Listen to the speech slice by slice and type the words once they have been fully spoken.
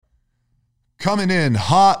Coming in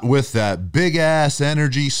hot with that big ass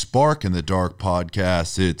energy, Spark in the Dark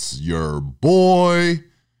podcast. It's your boy,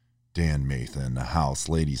 Dan Mathan in the house,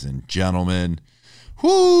 ladies and gentlemen.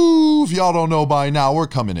 Whoo, if y'all don't know by now, we're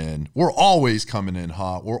coming in. We're always coming in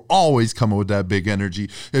hot. We're always coming with that big energy.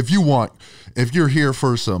 If you're here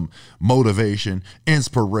for some motivation,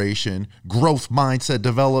 inspiration, growth mindset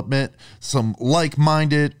development, some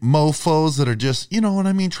like-minded mofos that are just, you know what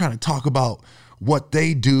I mean, trying to talk about what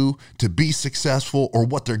they do to be successful or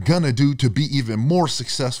what they're gonna do to be even more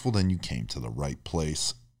successful, then you came to the right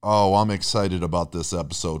place. Oh, I'm excited about this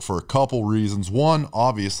episode for a couple reasons. One,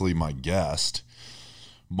 obviously my guest,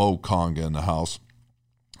 Mo Conga in the house.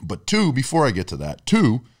 But two, before I get to that,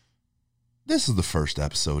 this is the first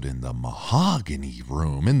episode in the Mahogany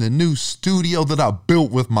Room, in the new studio that I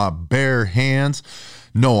built with my bare hands.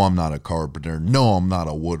 No, I'm not a carpenter. No, I'm not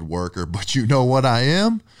a woodworker. But you know what I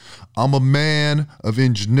am? I'm a man of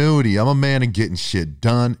ingenuity. I'm a man of getting shit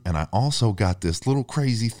done. And I also got this little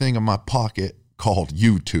crazy thing in my pocket called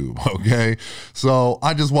YouTube, okay? So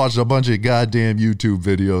I just watched a bunch of goddamn YouTube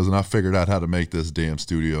videos and I figured out how to make this damn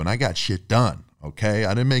studio and I got shit done, okay?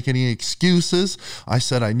 I didn't make any excuses. I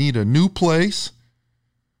said I need a new place,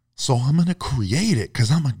 so I'm gonna create it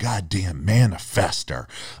because I'm a goddamn manifester.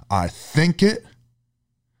 I think it,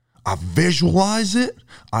 I visualize it,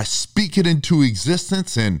 I speak it into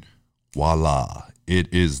existence, and voila,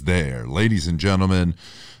 it is there. Ladies and gentlemen,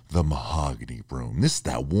 the Mahogany Room. This is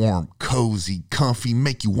that warm, cozy, comfy,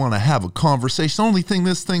 make you want to have a conversation. The only thing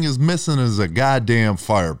this thing is missing is a goddamn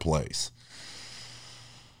fireplace.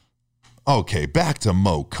 Okay, back to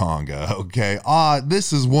Mo Conga, okay? This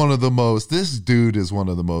dude is one of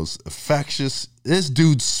the most infectious. This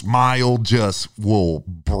dude's smile just will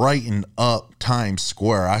brighten up Times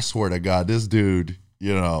Square. I swear to God, this dude,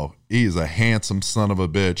 he is a handsome son of a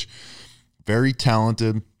bitch. Very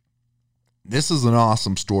talented. This is an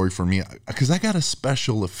awesome story for me because I got a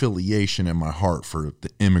special affiliation in my heart for the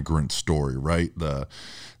immigrant story, right? The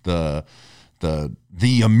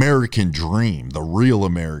American dream, the real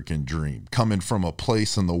American dream, coming from a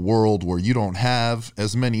place in the world where you don't have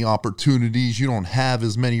as many opportunities, you don't have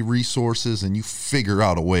as many resources, and you figure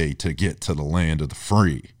out a way to get to the land of the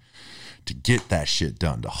free, to get that shit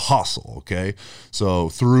done, to hustle, okay? So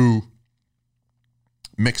through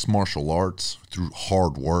mixed martial arts, through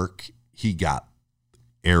hard work, he got,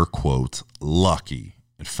 air quotes, lucky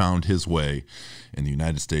and found his way in the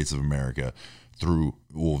United States of America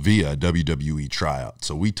via WWE tryout.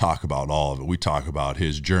 So we talk about all of it. We talk about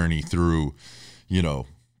his journey through,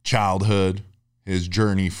 childhood, his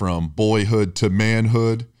journey from boyhood to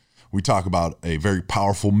manhood. We talk about a very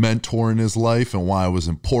powerful mentor in his life and why it was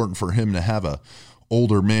important for him to have a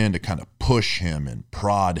older man to kind of push him and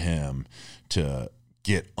prod him to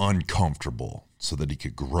get uncomfortable so that he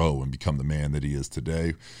could grow and become the man that he is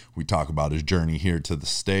today. We talk about his journey here to the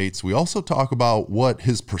States. We also talk about what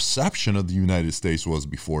his perception of the United States was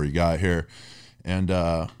before he got here. And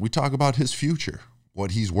we talk about his future, what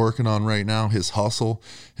he's working on right now, his hustle,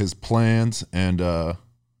 his plans. And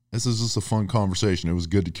this is just a fun conversation. It was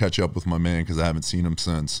good to catch up with my man because I haven't seen him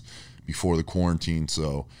since before the quarantine.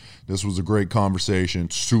 So this was a great conversation.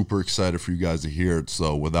 Super excited for you guys to hear it.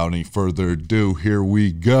 So without any further ado, here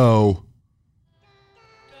we go.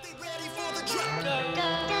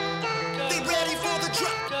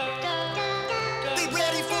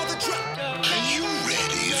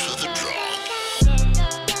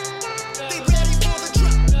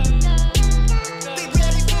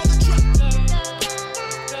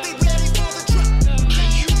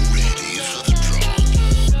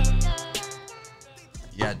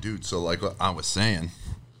 Dude, so like what I was saying,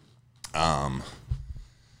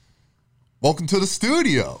 welcome to the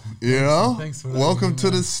studio, Thanks for welcome to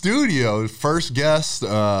the studio. First guest,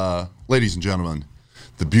 ladies and gentlemen,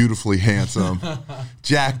 the beautifully handsome,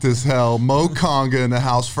 jacked as hell, Mo Conga in the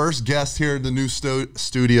house. First guest here in the new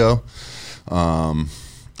studio. I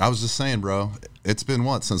was just saying, bro, it's been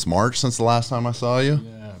since March, since the last time I saw you?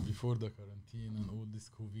 Yeah, before the quarantine and all this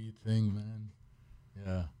COVID thing, man.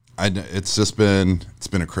 Yeah. It's been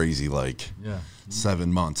a crazy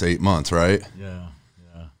 7 months, 8 months, right? Yeah.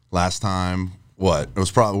 Last time, were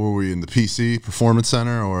we in the PC Performance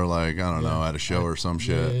Center or I don't know, at a show or some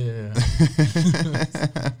shit? Yeah.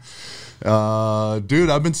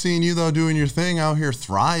 Dude, I've been seeing you though doing your thing out here,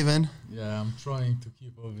 thriving. Yeah, I'm trying to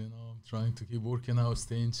keep up, I'm trying to keep working out,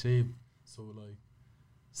 stay in shape, so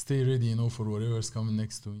stay ready, for whatever's coming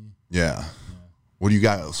next to me. Yeah. What do you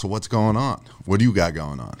got? So what's going on? What do you got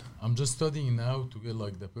going on? I'm just studying now to get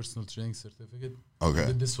the personal training certificate. Okay. I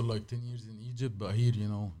did this for 10 years in Egypt, but here,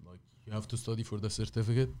 you have to study for the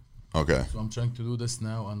certificate. Okay. So I'm trying to do this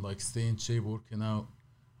now and like stay in shape, working out.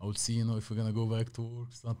 I will see, if we're gonna go back to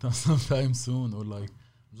work sometime soon, or like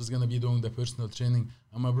I'm just gonna be doing the personal training.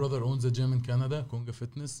 And my brother owns a gym in Canada, Konga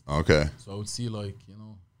Fitness. Okay. So I would see like,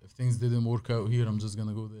 if things didn't work out here, I'm just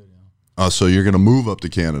gonna go there, Oh, so you're gonna move up to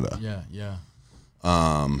Canada? Yeah.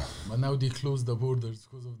 But now they closed the borders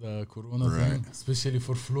because of the corona thing, especially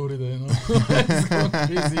for Florida, It's going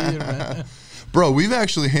crazy here, man. Bro, we've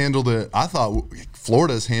actually handled it. I thought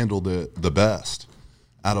Florida's handled it the best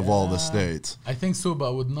out of all the states. I think so,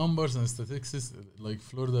 but with numbers and statistics, like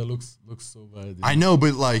Florida looks so bad. I know,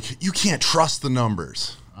 but like you can't trust the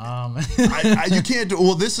numbers. Man. You can't do.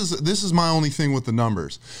 Well, this is my only thing with the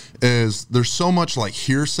numbers, is there's so much like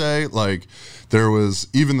hearsay. Like there was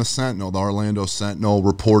even the Sentinel, the Orlando Sentinel,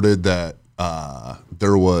 reported that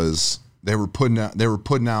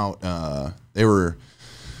they were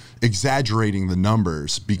exaggerating the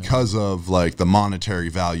numbers because of like the monetary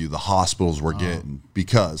value the hospitals were getting,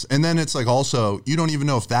 and then it's like also you don't even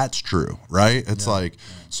know if that's true, right? It's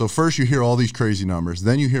so first you hear all these crazy numbers,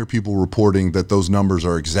 then you hear people reporting that those numbers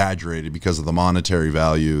are exaggerated because of the monetary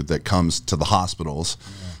value that comes to the hospitals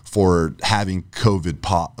for having COVID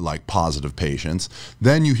positive patients.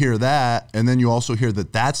 Then you hear that, and then you also hear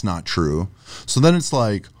that that's not true. So then it's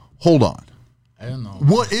like, hold on. I don't know.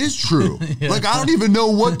 What is true? Like, I don't even know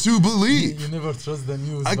what to believe. You never trust the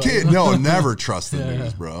news. I can't. No, never trust the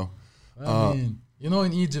news, bro. I mean,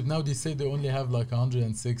 in Egypt now they say they only have like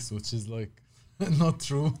 106, which is like not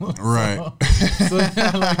true. Right. So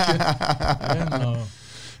I don't know.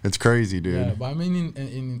 It's crazy, dude. Yeah, but I mean,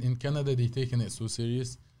 in Canada they taking it so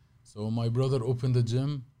serious. So my brother opened a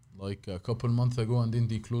gym like a couple months ago, and then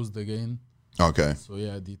they closed again. Okay. So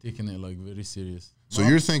yeah, they taking it like very serious. So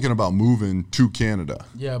you're thinking about moving to Canada?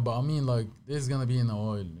 Yeah, but I mean, like, this is gonna be in a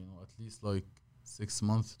while, at least like 6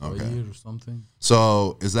 months to a year or something.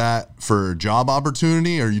 So is that for job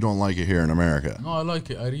opportunity, or you don't like it here in America? No, I like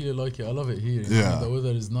it. I really like it. I love it here. Yeah. The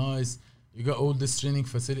weather is nice. You got all this training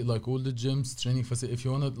facility, like all the gyms, training facility. If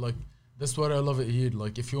you wanna that's why I love it here.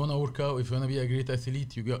 Like, if you wanna work out, if you wanna be a great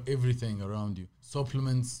athlete, you got everything around you.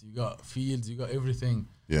 Supplements, you got fields, you got everything.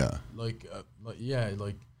 Yeah. Like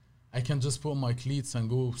I can just put on my cleats and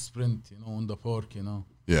go sprint, on the park,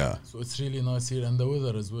 Yeah. So it's really nice here, and the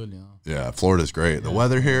weather as well, Yeah, Florida's great. The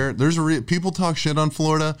weather here, people talk shit on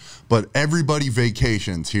Florida, but everybody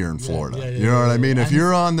vacations here in Florida. You know what I mean? If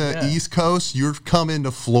you're on the East Coast, you're coming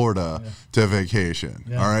to Florida to vacation.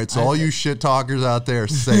 All right? So all you shit talkers out there,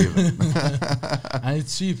 save it. And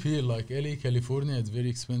it's cheap here. Like LA, California, it's very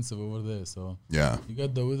expensive over there. So yeah. You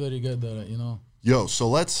got the weather, you got the, Yo, so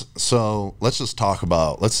let's just talk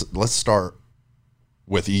about let's start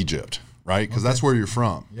with Egypt, right? Because that's where you're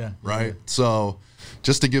from, right? Yeah. So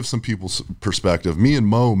just to give some people perspective, me and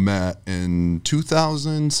Mo met in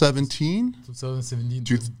 2017. 2017,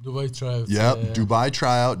 Dubai tryout. Yep, Dubai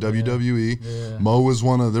tryout, WWE. Yeah. Mo was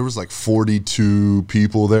there was like 42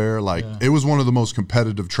 people there. Like, it was one of the most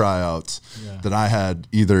competitive tryouts that I had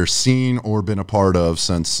either seen or been a part of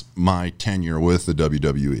since my tenure with the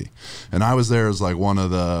WWE. And I was there as like one of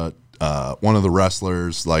the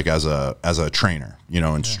wrestlers, like as a trainer,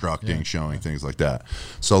 instructing, showing things like that.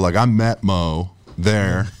 So like I met Mo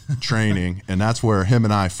there training, and that's where him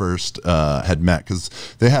and I first had met, because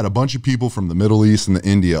they had a bunch of people from the Middle East and the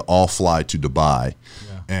India all fly to Dubai,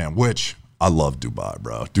 and which I love Dubai,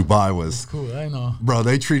 bro. Dubai was cool. I know, bro.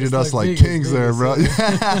 They treated us like kings there, bro.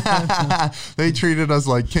 They treated us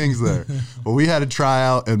like kings there. But we had a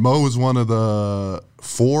tryout, and Mo was one of the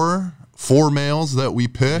four males that we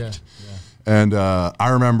picked. And I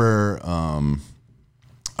remember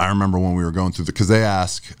when we were going through because they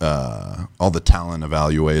ask all the talent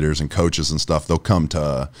evaluators and coaches and stuff. They'll come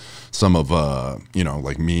to some of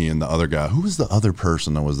like me and the other guy. Who was the other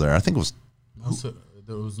person that was there? I think it was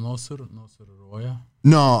there was Nasser Roya.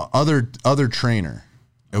 No, other trainer.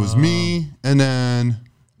 It was me, and then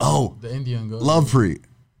the Indian guy. Lovepreet.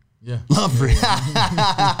 Yeah. Lovepreet.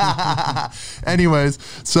 Anyways,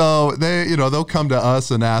 so they'll come to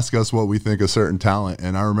us and ask us what we think of certain talent.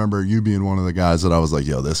 And I remember you being one of the guys that I was like,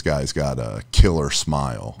 yo, this guy's got a killer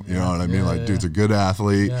smile. You know what I mean? Like, dude's a good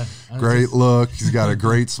athlete, great look. He's got a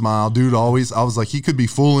great smile. Dude, I was like, he could be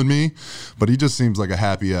fooling me, but he just seems like a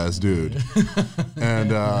happy ass dude.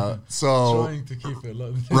 And so trying to keep it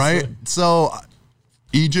like this. Right? So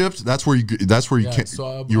Egypt, that's where you came,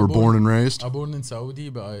 so you were born and raised? I born in Saudi,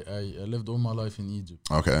 but I lived all my life in Egypt.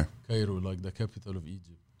 Okay. Cairo, like the capital of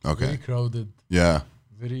Egypt. Okay. Very crowded. Yeah.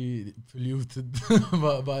 Very polluted,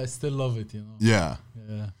 but I still love it, Yeah.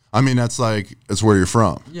 Yeah. I mean, it's where you're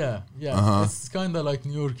from. Yeah. Uh-huh. It's kind of like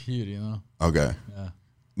New York here, Okay. Yeah.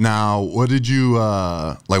 Now, what did you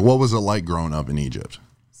like? What was it like growing up in Egypt?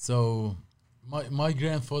 So my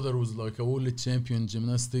grandfather was like a world champion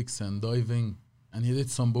gymnastics and diving, and he did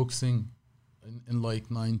some boxing in like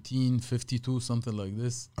 1952, something like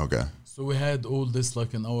this. Okay. So we had all this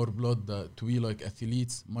like in our blood that to be like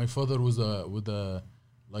athletes. My father was a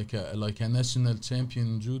national champion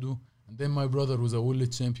in judo, and then my brother was a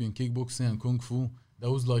world champion kickboxing and kung fu. That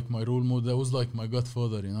was like my role model. That was like my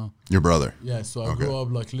godfather, you know. Your brother. Yeah. So I grew up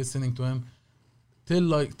like listening to him.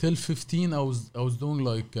 Till 15, I was doing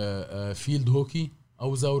like field hockey. I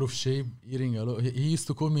was out of shape, eating a lot. He used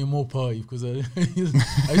to call me Mo Pie because I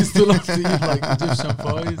used to love to eat like Egyptian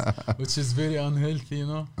pies, which is very unhealthy, you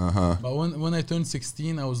know. But when I turned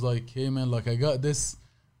 16, I was like, hey man, like I got this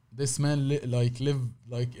man live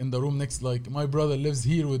like in the room next, like my brother lives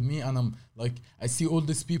here with me, and I'm like, I see all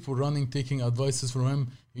these people running, taking advices from him.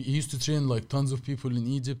 He used to train like tons of people in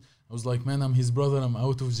Egypt. I was like, man, I'm his brother. I'm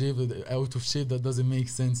out of shape. That doesn't make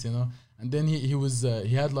sense, you know. And then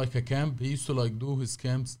he had like a camp. He used to like do his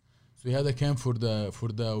camps. So he had a camp for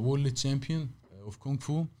the world champion of Kung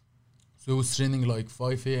Fu. So he was training like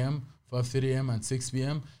 5 a.m., 5:30 a.m. and 6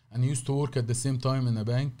 p.m. And he used to work at the same time in a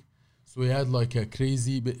bank. So he had like a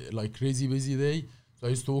crazy busy day. So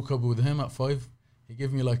I used to wake up with him at 5. He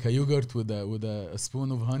gave me like a yogurt with a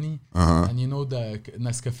spoon of honey. And you know the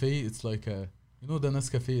Nescafe, it's like a, you know the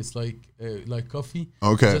Nescafe, it's like coffee.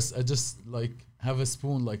 Okay. I just like have a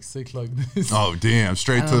spoon like sick like this. Oh damn!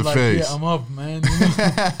 Straight and to I'm the like, face. Yeah, I'm up, man.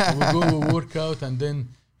 You know? we work out, and then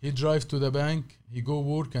he drive to the bank. He go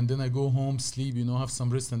work, and then I go home, sleep, you know, have some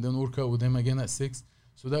rest, and then work out with him again at 6.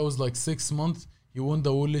 So that was like 6 months. He won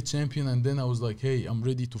the world champion, and then I was like, hey, I'm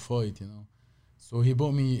ready to fight, you know. So he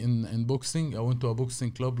brought me in boxing. I went to a boxing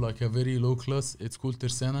club, like a very low class. It's called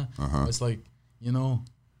Tersana. It's like, you know,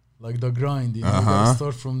 like the grind, you know, you gotta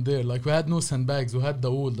start from there. Like we had no sandbags, we had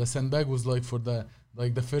the wool. The sandbag was like for the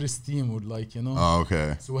first team, or like, you know. Oh,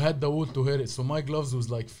 okay. So we had the wool to hit it. So my gloves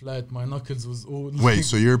was like flat, my knuckles was all. Wait,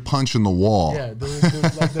 so you're punching the wall? Yeah, there was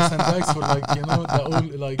like the sandbags for like, you know,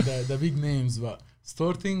 the big names, but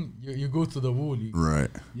starting you go to the wool.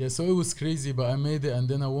 Right. Yeah, so it was crazy, but I made it, and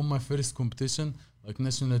then I won my first competition, like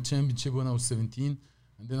national championship when I was 17,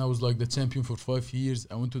 and then I was like the champion for 5 years.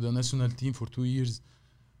 I went to the national team for 2 years.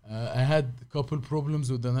 I had a couple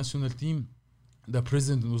problems with the national team. The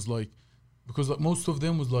president was like, because like most of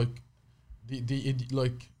them was like, they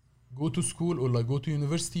like go to school or like go to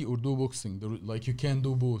university or do boxing. Like you can't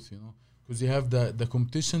do both, you know, because you have the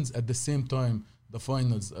competitions at the same time, the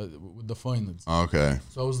finals with the finals. Okay.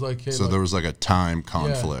 So I was like, hey, so like, there was like a time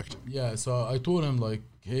conflict. Yeah. So I told him like,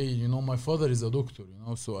 hey, you know, my father is a doctor, you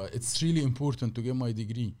know, so it's really important to get my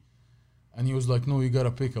degree. And he was like, no, you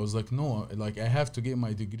gotta pick. I was like, no, like I have to get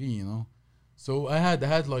my degree, you know. So I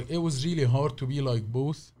had like, it was really hard to be like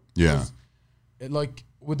both. Yeah. Like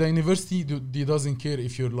with the university, they doesn't care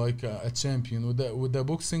if you're like a champion. With the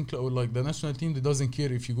boxing club, or like the national team, they doesn't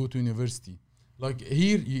care if you go to university. Like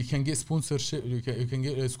here, you can get sponsorship. You can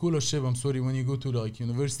get a scholarship. I'm sorry, when you go to like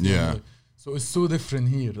university. Yeah. Like, so it's so different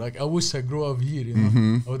here. Like I wish I grew up here. You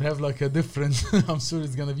know, I would have like a different. I'm sure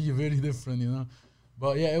it's gonna be very different. You know,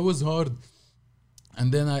 but yeah, it was hard.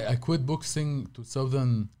 And then I quit boxing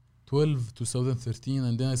 2012, 2013,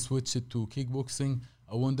 and then I switched it to kickboxing.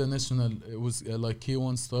 I won the national. It was like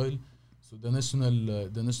K1 style. So the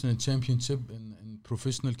national championship in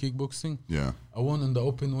professional kickboxing. Yeah. I won in the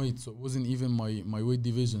open weight, so it wasn't even my weight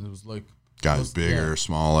division. It was like guys bigger,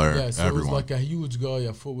 smaller, yeah, so everyone. it was like a huge guy.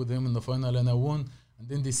 I fought with him in the final and I won. And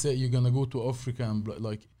then they said you're gonna go to Africa, and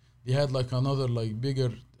like they had like another like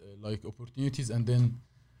bigger like opportunities, and then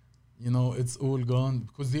you know it's all gone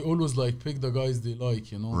because they always like pick the guys they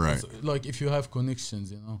like, you know. Right. So, like if you have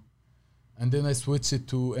connections, you know. And then I switched it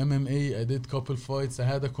to MMA. I did couple fights. I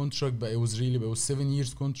had a contract, but it was 7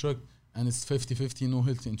 years contract, and it's 50-50 no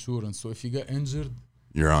health insurance. So if you get injured,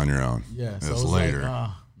 you're on your own. yeah. So it's I was later. like,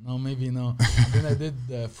 no, maybe no. And then I did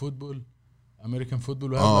football, American football.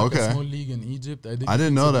 We had like a small league in Egypt. I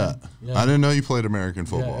didn't know that. Yeah. I didn't know you played American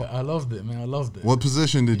football. Yeah, I loved it, man. I loved it. What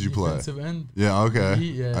position did you play? Defensive end. Yeah, okay.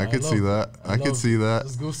 Yeah, I could see that. I could see that.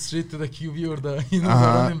 Just go straight to the QB or the the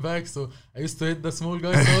running back. So I used to hit the small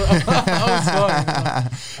guys. So I was fine.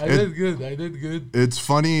 You know? I did good. It's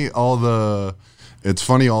funny all the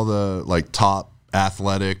like top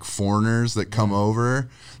athletic foreigners that come over.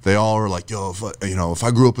 They all are like, yo, if I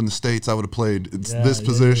grew up in the States, I would have played this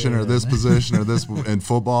position or this position or this in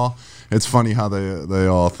football. It's funny how they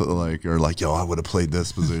all are like, yo, I would have played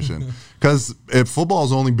this position. Because football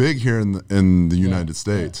is only big here in the United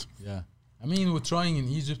States. Yeah. I mean, we're trying in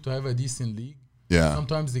Egypt to have a decent league. Yeah.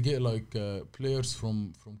 Sometimes they get like players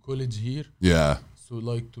from college here. Yeah.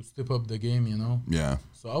 to step up the game, you know. Yeah.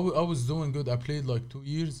 So I was doing good. I played like 2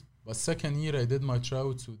 years, but second year I did my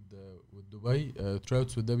tryouts with Dubai,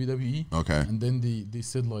 tryouts with WWE. Okay. And then they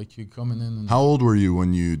said like you're coming in. And How old were you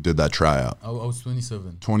when you did that tryout? I was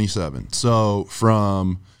 27. 27. So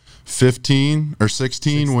from 15 or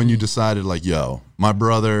 16 when you decided like, yo, my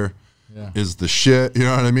brother is the shit. You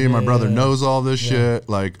know what I mean? My brother knows all this shit.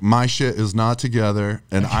 Like my shit is not together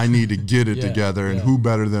and I need to get it together. And who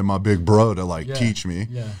better than my big bro to like teach me?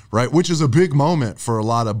 Right. Which is a big moment for a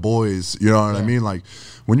lot of boys. You know what I mean? Like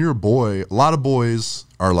when you're a boy, a lot of boys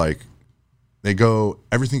are like, they go,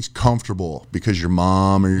 everything's comfortable because your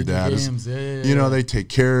mom or your dad is, you know, they take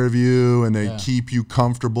care of you and they keep you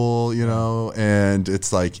comfortable, you know, and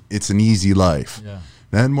it's like, it's an easy life.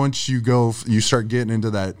 Then once you go, you start getting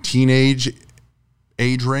into that teenage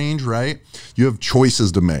age range, right? You have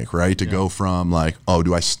choices to make, right? To go from like, oh,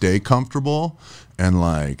 do I stay comfortable and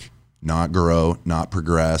like not grow, not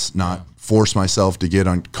progress, not force myself to get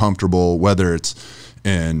uncomfortable, whether it's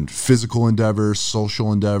in physical endeavors,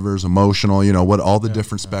 social endeavors, emotional, you know, what all the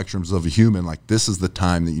different spectrums of a human, like this is the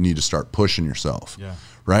time that you need to start pushing yourself.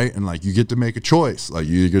 Right. And like you get to make a choice, like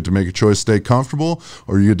you get to make a choice to stay comfortable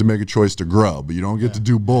or you get to make a choice to grow, but you don't get to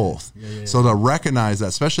do both. So to recognize that,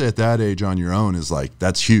 especially at that age on your own, is like,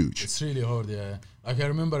 that's huge. It's really hard. Yeah. Like I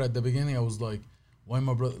remember at the beginning, I was like, why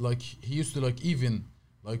my brother, like he used to like, even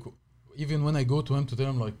when I go to him to tell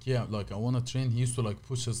him like, yeah, like I want to train, he used to like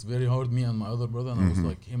push us very hard, me and my other brother. And I was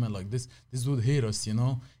like, hey man, like this dude hate us, you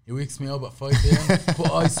know? He wakes me up at 5 a.m.,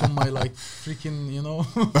 put ice on my like freaking, you know,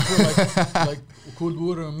 like cold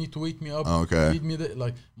water on me to wake me up. Feed me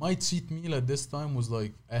like my cheat meal at this time was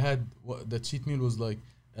like, I had, the cheat meal was like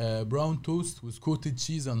brown toast with coated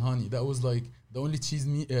cheese and honey. That was like the only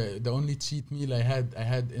cheat meal I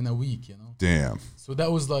had in a week, you know. Damn. So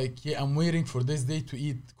that was like, yeah, I'm waiting for this day to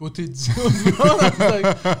eat cottage. I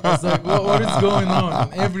was like, what is going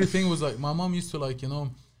on? And everything was like, my mom used to like, you know,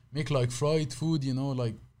 make like fried food, you know,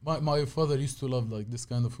 like my father used to love like this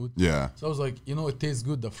kind of food. Yeah. So I was like, you know, it tastes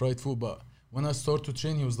good, the fried food. But when I start to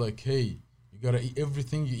train, he was like, hey, you gotta eat,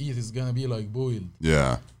 everything you eat is gonna be like boiled.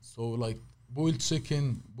 Yeah. So like boiled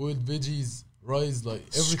chicken, boiled veggies, rice, like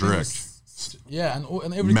everything. Strict. And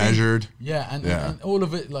everything measured. And all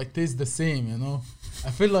of it like tastes the same, you know. I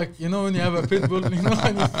feel like, you know, when you have a pit bull, you know,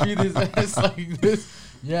 and you feed his ass like this.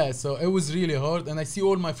 Yeah, so it was really hard. And I see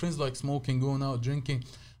all my friends like smoking, going out, drinking.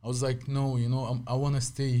 I was like, no, you know, I want to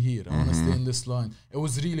stay here. I want to stay in this line. It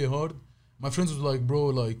was really hard. My friends was like, bro,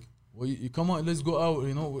 like, well, you come on, let's go out.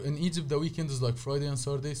 You know, in Egypt, the weekend is like Friday and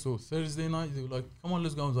Saturday. So Thursday night, they were like, come on,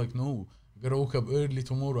 let's go. I was like, no, I got to wake up early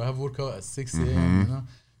tomorrow. I have workout at 6 a.m., you know.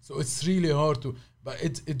 So it's really hard to, but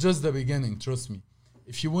it's just the beginning, trust me.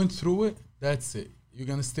 If you went through it, that's it. You're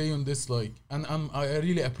going to stay on this, like, and I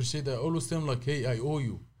really appreciate that. I always tell them, like, hey, I owe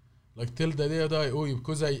you. Like, till the day I die, I owe you.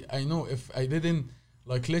 Because I know if I didn't,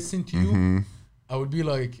 like, listen to you, I would be,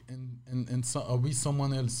 like, I'll be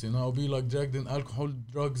someone else, you know. I'll be, like, dragged in alcohol,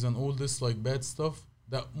 drugs, and all this, like, bad stuff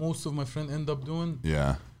that most of my friends end up doing.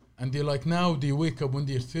 Yeah. And they're like, now they wake up when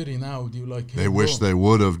they're 30 now. They're like, hey, they wish they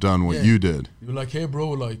would have done what you did. You're like, hey,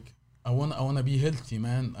 bro, like, I wanna be healthy,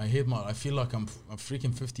 man. I feel like I'm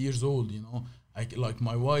freaking 50 years old, you know. Like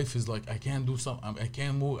my wife is like, I can't do something. I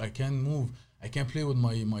can't move. I can't play with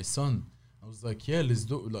my son. I was like, yeah, let's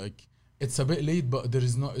do it. Like, it's a bit late, but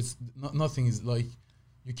nothing is like,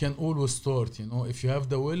 you can always start, you know, if you have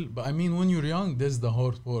the will. But I mean, when you're young, that's the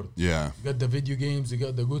hard part. Yeah. You got the video games, you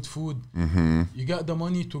got the good food, you got the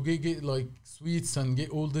money to get like sweets and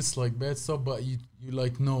get all this like bad stuff, but you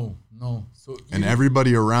like, no. So and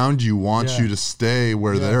everybody around you wants you to stay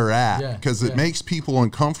where they're at, because it makes people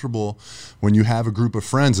uncomfortable when you have a group of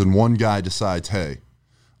friends and one guy decides, hey,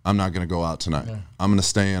 I'm not going to go out tonight. I'm going to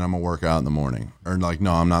stay in. I'm going to work out in the morning. Or like,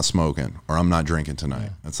 no, I'm not smoking, or I'm not drinking tonight.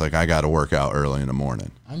 It's like, I got to work out early in the morning.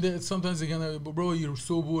 And sometimes they're going to, bro, you're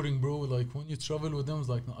so boring, bro. Like when you travel with them, it's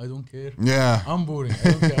like, no, I don't care. Yeah. I'm boring. I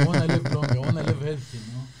don't care. I want to live long. I want to live healthy,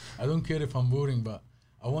 you know. I don't care if I'm boring, but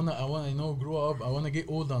I want to, you know, grow up. I want to get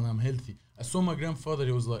old and I'm healthy. I saw my grandfather.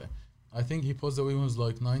 He was like, I think he passed away when he was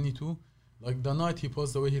like 92. Like the night he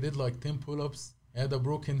passed away, he did like 10 pull-ups. He had a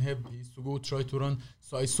broken hip. He used to go try to run.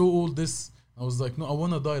 So I saw all this. I was like, no, I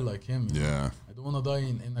want to die like him. You know? I don't want to die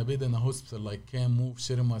in a bed in a hospital, like can't move,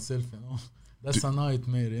 shitting myself, you know. That's a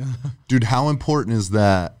nightmare, you know. Dude, how important is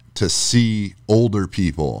that to see older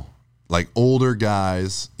people, like older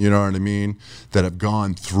guys, you know what I mean, that have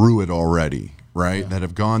gone through it already, right? That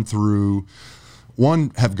have gone through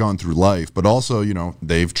life, but also, you know,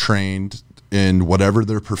 they've trained in whatever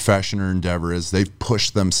their profession or endeavor is, they've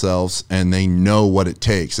pushed themselves and they know what it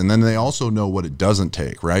takes. And then they also know what it doesn't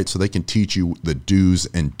take, right? So they can teach you the do's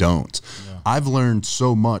and don'ts. Yeah. I've learned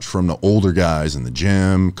so much from the older guys in the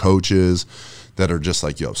gym, coaches that are just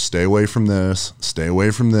like, yo, stay away from this, stay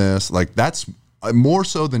away from this. Like, that's more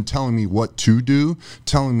so than telling me what to do,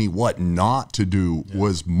 telling me what not to do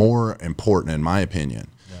was more important in my opinion.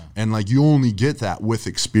 Yeah. And like, you only get that with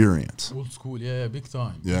experience. Old school, yeah, big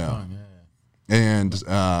time. Yeah. Big time, yeah. And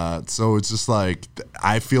so it's just like,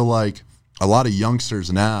 I feel like a lot of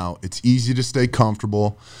youngsters now, it's easy to stay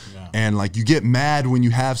comfortable. Yeah. And like, you get mad when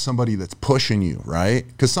you have somebody that's pushing you, right?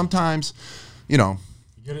 Because sometimes, you know,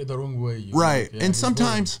 you get it the wrong way. Right. Yeah, and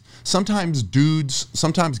sometimes dudes,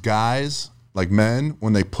 sometimes guys, like men,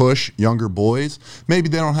 when they push younger boys, maybe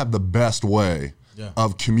they don't have the best way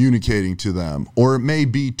of communicating to them, or it may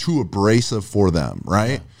be too abrasive for them,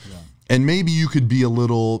 right? Yeah. And maybe you could be a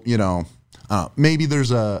little, you know, maybe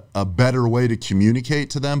there's a better way to communicate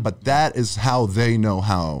to them, but that is how they know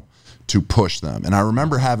how to push them. And I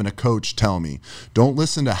remember having a coach tell me, don't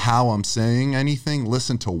listen to how I'm saying anything,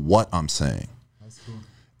 listen to what I'm saying. That's cool.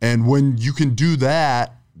 And when you can do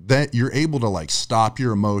that, that you're able to like stop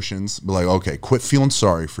your emotions, be like, okay, quit feeling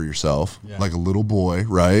sorry for yourself, like a little boy,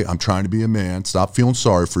 right? I'm trying to be a man. Stop feeling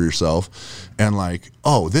sorry for yourself. And like,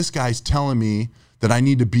 oh, this guy's telling me that I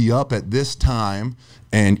need to be up at this time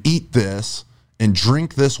and eat this and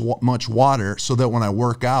drink this much water so that when I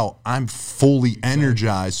work out, I'm fully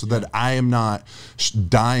energized, so that I am not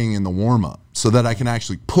dying in the warm-up, so that I can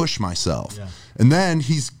actually push myself. Yeah. And then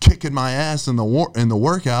he's kicking my ass in the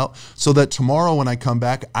workout, so that tomorrow when I come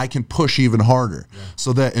back, I can push even harder,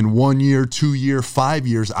 so that in 1 year, 2 year, 5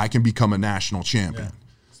 years, I can become a national champion.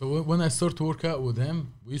 Yeah. So when I started to work out with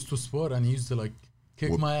him, we used to spar, and he used to like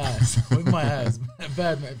kick my ass, whip my ass,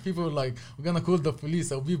 bad man. People were like, we're gonna call the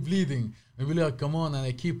police, I'll be bleeding. And we're like, come on, and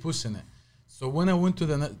I keep pushing it. So when I went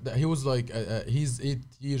to he was like, he's 8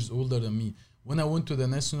 years older than me. When I went to the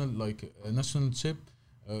national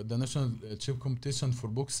chip competition for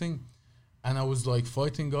boxing, and I was like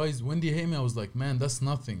fighting guys, when they hit me, I was like, man, that's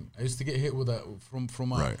nothing. I used to get hit with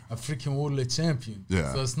from a freaking world champion.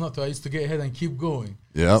 Yeah. So it's not, I used to get hit and keep going.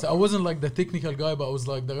 Yeah. So I wasn't like the technical guy, but I was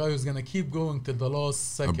like the guy who's gonna keep going till the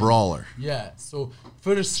last second. A brawler. Yeah. So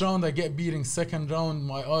first round I get beating. Second round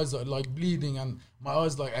my eyes are like bleeding, and my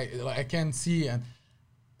eyes I can't see. And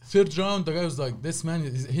third round the guy was like, this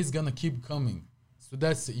man he's gonna keep coming. So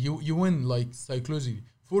that's you win like psychologically.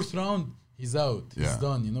 Fourth round, he's out. He's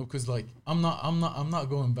done, you know, because like I'm not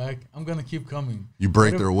going back. I'm gonna keep coming. You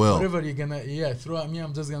break their will. Whatever you're gonna throw at me,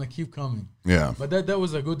 I'm just gonna keep coming. Yeah. But that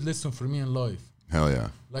was a good lesson for me in life. Hell yeah.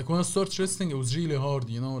 Like when I started wrestling, it was really hard,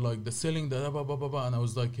 you know, like the selling, and I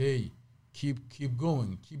was like, hey, keep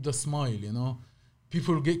going, keep the smile, you know.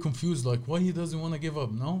 People get confused, like why he doesn't want to give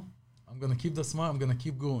up. No, I'm gonna keep the smile. I'm gonna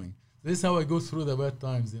keep going. This is how I go through the bad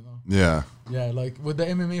times, you know. Yeah. Yeah, like with the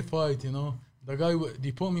MMA fight, you know, the guy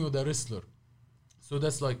they put me with a wrestler. So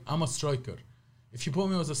that's like, I'm a striker. If you put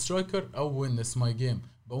me as a striker, I'll win. That's my game.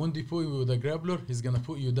 But when they put you with a grappler, he's going to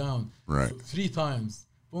put you down. Right. So 3 times.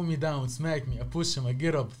 Put me down, smack me. I push him, I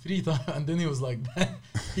get up 3 times. And then he was like,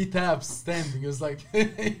 he taps standing. He was like,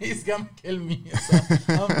 he's going to kill me. So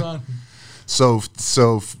I'm done.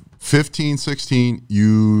 So 15, 16,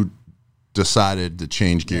 you decided to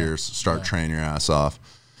change gears, start training your ass off.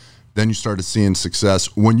 Then you started seeing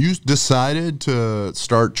success. When you decided to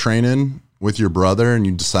start training with your brother and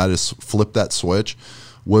you decided to flip that switch,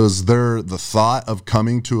 was there the thought of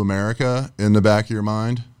coming to America in the back of your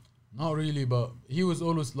mind? Not really, but he was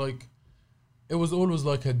always like, it was always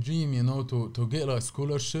like a dream, you know, to get like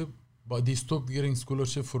scholarship, but they stopped getting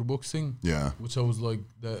scholarship for boxing. Yeah. Which I was like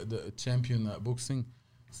the champion at boxing.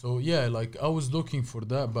 So yeah, like I was looking for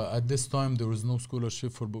that, but at this time there was no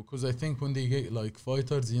scholarship for book, because I think when they get like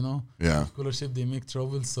fighters, you know, scholarship they make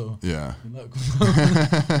trouble. So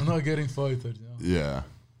I'm not getting fighters. You know? Yeah.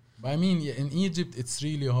 But I mean, in Egypt, it's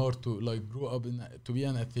really hard to like grow up to be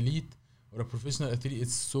an athlete or a professional athlete.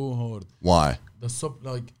 It's so hard. Why? The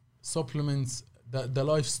supplements, the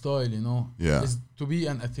lifestyle, you know. Yeah. To be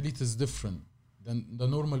an athlete is different than the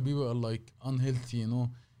normal people are like unhealthy, you know.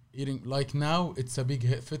 Eating like now, it's a big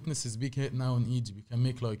hit. Fitness is big hit now in Egypt. You can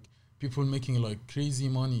make like people making like crazy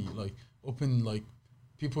money, like open like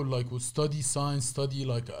people like will study science, study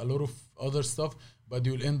like a lot of other stuff, but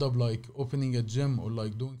you'll end up like opening a gym or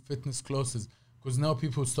like doing fitness classes, because now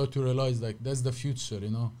people start to realize like that's the future, you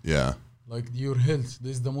know. Yeah. Like your health,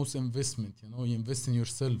 this is the most investment, you know. You invest in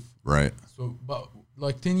yourself. Right. So, but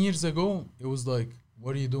like 10 years ago, it was like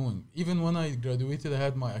what are you doing? Even when I graduated, I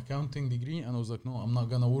had my accounting degree, and I was like, no, I'm not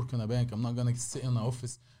gonna work in a bank. I'm not gonna sit in an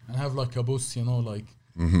office and have like a boss, you know, like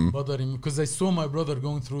bothering me. Because I saw my brother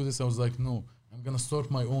going through this. I was like, no, I'm gonna start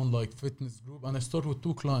my own like fitness group, and I start with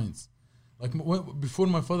 2 clients. Like before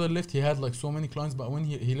my father left, he had like so many clients, but when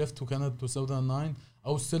he left to Canada 2009, I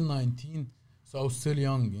was still 19, so I was still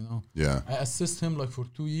young, you know. Yeah. I assist him like for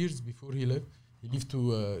 2 years before he left. He left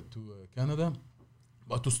to Canada,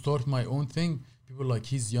 but to start my own thing, people like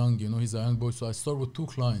he's young, you know, he's a young boy. So I start with 2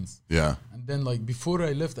 clients. Yeah. And then like before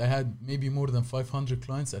I left, I had maybe more than 500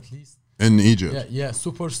 clients at least. In Egypt. Yeah,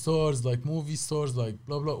 superstars, like movie stars, like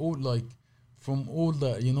blah blah, all like from all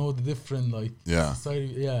the, you know, the different like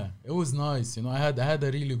society. Yeah, it was nice, you know. I had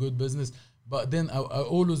a really good business, but then I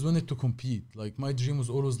always wanted to compete. Like my dream was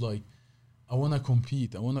always like, I want to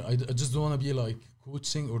compete. I just don't want to be like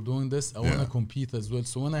coaching or doing this. I want to compete as well.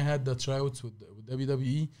 So when I had the tryouts with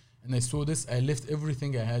WWE and I saw this, I left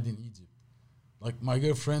everything I had in Egypt, like my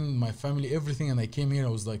girlfriend, my family, everything, and I came here.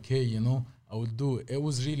 I was like, hey, you know, I will do it. It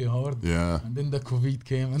was really hard. Yeah. And then the COVID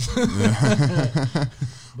came. And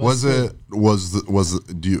was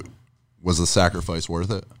the sacrifice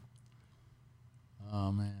worth it?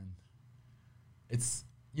 Oh man, it's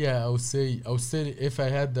I would say if I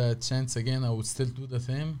had the chance again, I would still do the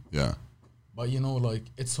same. Yeah. But you know, like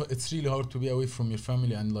it's really hard to be away from your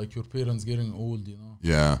family and like your parents getting old, you know.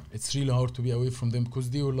 Yeah. It's really hard to be away from them because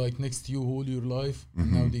they were like next to you all your life,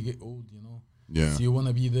 and now they get old, you know. Yeah. So you want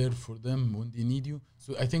to be there for them when they need you.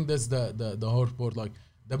 So I think that's the hard part. Like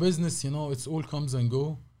the business, you know, it's all comes and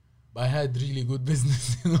go. But I had really good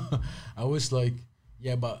business, you know. I wish like,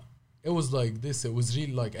 but it was like this. It was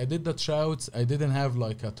really like I did the tryouts. I didn't have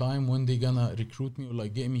like a time when they gonna recruit me or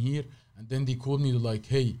like get me here. And then they called me to like,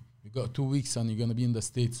 hey, you got 2 weeks and you're gonna be in the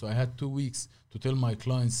States. So I had 2 weeks to tell my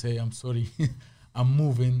clients, hey, I'm sorry, I'm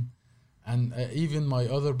moving. And even my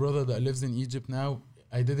other brother that lives in Egypt now,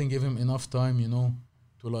 I didn't give him enough time, you know,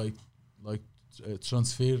 to like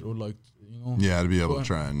transfer or like, you know. Yeah, to be able to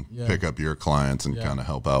try and pick up your clients and kind of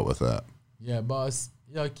help out with that. Yeah, but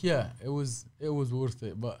it was worth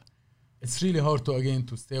it. But it's really hard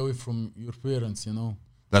to stay away from your parents, you know.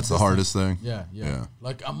 That's the hardest thing. Yeah.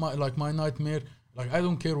 Like my nightmare. Like I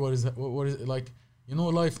don't care what is like, you know,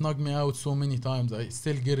 life knocked me out so many times. I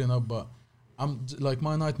still getting up, but I'm like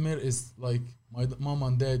my nightmare is like my mom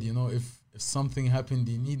and dad. You know, if something happened,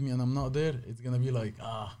 they need me and I'm not there, it's gonna be like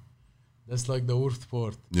that's like the worst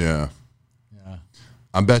part. Yeah. Yeah.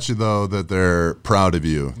 I bet you though that they're proud of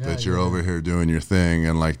you that you're over here doing your thing,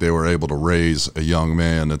 and like they were able to raise a young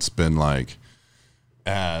man that's been like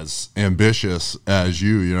as ambitious as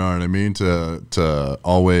you know what I mean, to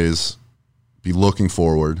always be looking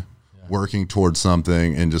forward, working towards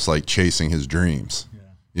something, and just like chasing his dreams.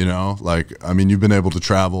 You know, like I mean, you've been able to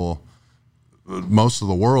travel most of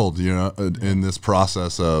the world, you know, in this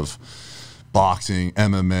process of boxing,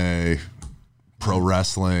 MMA, pro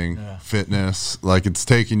wrestling, fitness. Like it's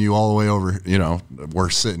taking you all the way over, you know,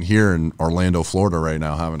 we're sitting here in Orlando, Florida right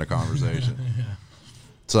now having a conversation.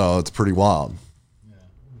 So it's pretty wild.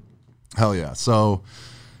 Hell yeah. So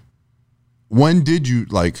when did you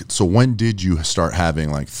start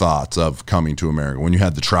having like thoughts of coming to America? When you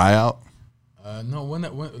had the tryout? No,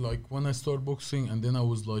 when I started boxing, and then I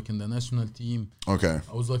was like in the national team. Okay.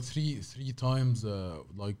 I was like three times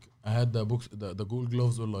like I had the gold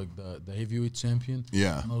gloves or like the heavyweight champion.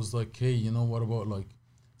 Yeah. And I was like, hey, you know, what about like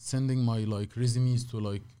sending my like resumes to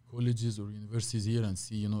like colleges or universities here and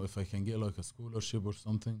see, you know, if I can get like a scholarship or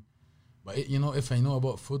something. But you know, if I know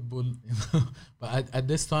about football, you know, but at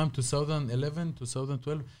this time, 2011,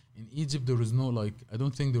 2012, in Egypt there was no like, I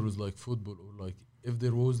don't think there was like football, or like if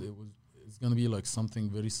there was, it's gonna be like something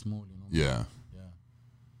very small, you know. Yeah.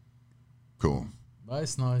 Cool. But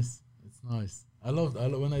it's nice. It's nice. I loved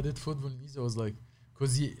when I did football in Egypt. I was like,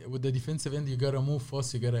 because with the defensive end, you gotta move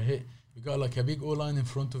fast. You gotta hit. You got like a big O-line in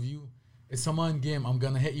front of you. It's a mind game. I'm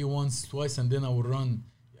gonna hit you once, twice, and then I will run.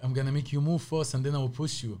 I'm gonna make you move fast, and then I will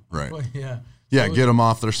push you. Right. Yeah. Yeah, get him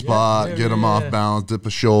off their spot, get him off balance, dip a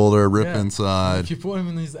shoulder, rip inside. If you put him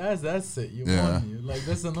in his ass, that's it. You won. You're like,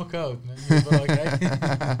 that's a knockout, man.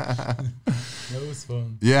 That was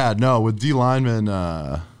fun. Yeah, no, with D lineman,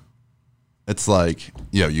 it's like,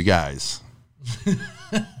 you guys,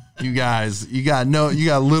 you got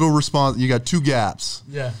little response. You got 2 gaps.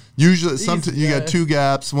 Yeah. Usually, sometimes you got 2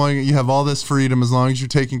 gaps. One, you have all this freedom as long as you're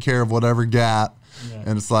taking care of whatever gap. Yeah.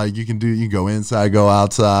 And it's like you can go inside, go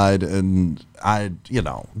outside, and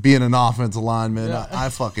being an offensive lineman, I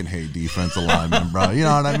fucking hate defensive linemen, bro. You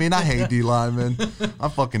know what I mean? I hate D linemen. I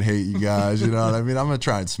fucking hate you guys. You know what I mean? I'm gonna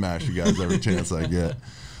try and smash you guys every chance I get.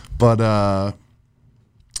 But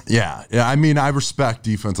Yeah. I mean, I respect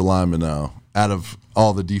defensive linemen though. Out of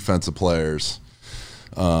all the defensive players,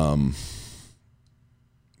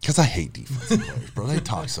 because I hate defensive players, bro. They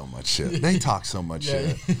talk so much shit. They talk so much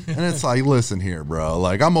shit. And it's like, listen here, bro.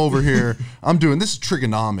 Like, I'm over here. I'm doing this is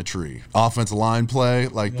trigonometry, offensive line play,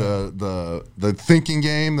 like the thinking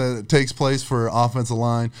game that takes place for offensive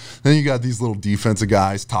line. Then you got these little defensive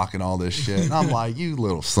guys talking all this shit. And I'm like, you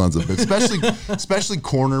little sons of bitch. Especially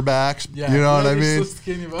cornerbacks. Yeah, you know what I So mean?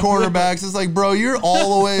 skinny, Cornerbacks, it's like, bro, you're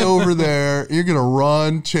all the way over there. You're going to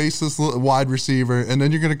run, chase this wide receiver, and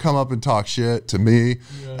then you're going to come up and talk shit to me.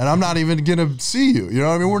 And I'm not even going to see you. You know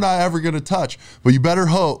what I mean? We're not ever going to touch. But you better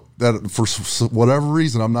hope that for whatever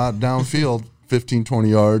reason, I'm not downfield 15, 20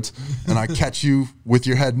 yards, and I catch you with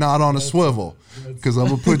your head not on a swivel, because I'm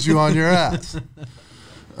going to put you on your ass.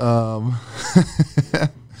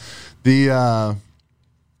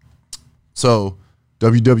 So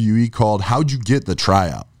WWE called. How'd you get the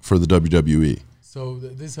tryout for the WWE? So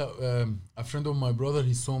this a friend of my brother,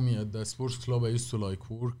 he saw me at the sports club I used to like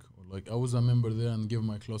work. Like I was a member there and give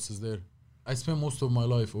my classes there. I spent most of my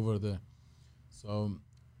life over there. So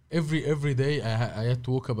every day I had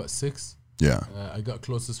to wake up at 6. Yeah. I got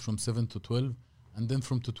classes from 7 to 12. And then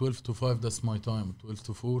from to 12 to 5, that's my time. 12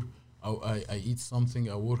 to 4, I eat something,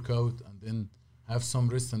 I work out, and then have some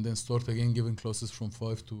rest, and then start again giving classes from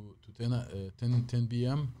 5 to 10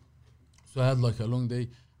 p.m. So I had like a long day.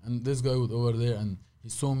 And this guy was over there, and he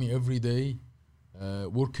saw me every day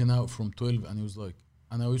working out from 12, and he was like,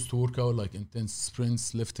 and I used to work out like intense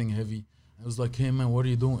sprints, lifting heavy. I was like, hey man, what are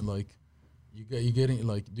you doing? Like, you getting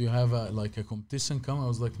like, do you have a competition coming? I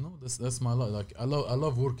was like, no, that's my life. Like, I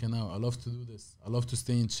love working out. I love to do this. I love to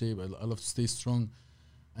stay in shape. I love to stay strong.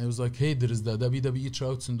 And he was like, hey, there is the WWE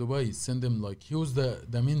tryouts in Dubai. Send them. Like, he was the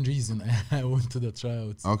main reason I went to the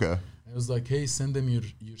tryouts. Okay. I was like, hey, send them your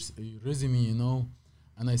resume, you know.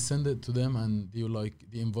 And I sent it to them, and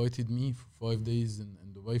they invited me for 5 days in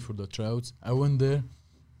Dubai for the tryouts. I went there.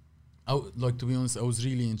 Like, to be honest, I was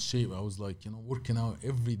really in shape. I was like, you know, working out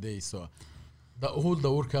every day. So the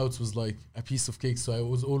workouts was like a piece of cake. So I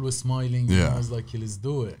was always smiling. Yeah. And I was like, hey, let's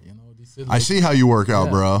do it. You know, they said, I see how you work out,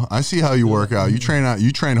 bro. I see how you work out. You train out.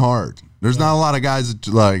 You train hard. There's not a lot of guys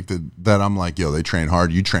that I'm like, yo, they train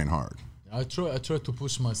hard. You train hard. I try to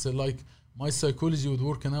push myself. Like, my psychology with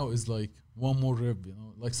working out is like one more rep. You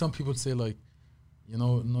know, like some people say, like, you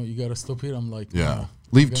know, no, you gotta stop here. I'm like, yeah. No,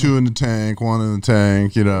 Leave 2 in the tank, 1 in the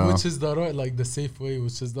tank, you know. Which is the right, like the safe way,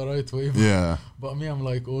 which is the right way. Yeah. But me, I'm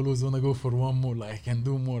like always wanna go for one more. Like, I can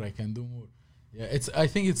do more. Yeah, I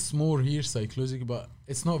think it's more here psychological, but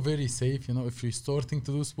it's not very safe. You know, if you're starting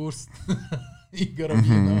to do sports, you gotta be,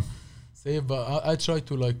 you know, safe. But I try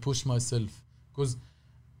to like push myself, because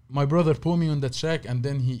my brother put me on the track, and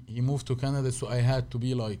then he moved to Canada, so I had to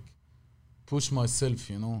be like push myself,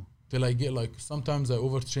 you know. Till I get like, sometimes I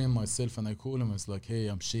overtrain myself, and I call him. It's like, hey,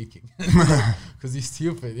 I'm shaking, because he's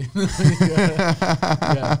stupid. You know?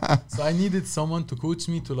 Yeah. So I needed someone to coach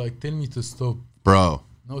me, to like tell me to stop, bro.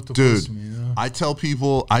 not to Dude, push me. You know? I tell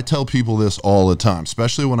people this all the time,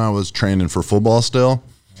 especially when I was training for football still.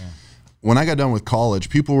 Yeah. When I got done with college,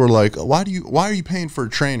 people were like, why are you paying for a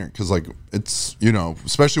trainer? Because like, it's, you know,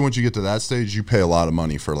 especially once you get to that stage, you pay a lot of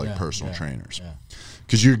money for like personal trainers. Yeah.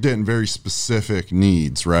 Because you're getting very specific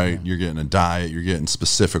needs, right? Yeah. You're getting a diet, you're getting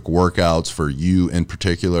specific workouts for you in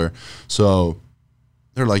particular. So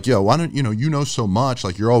they're like, yo, why don't, you know so much,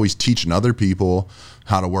 like you're always teaching other people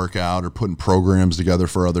how to work out or putting programs together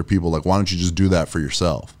for other people. Like, why don't you just do that for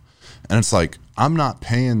yourself? And it's like, I'm not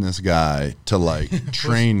paying this guy to like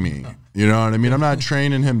train me. You know what I mean? I'm not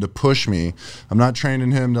training him to push me. I'm not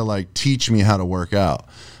training him to like teach me how to work out.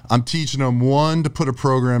 I'm teaching him, one, to put a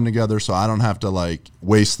program together so I don't have to like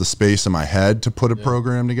waste the space in my head to put a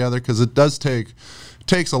program together, because it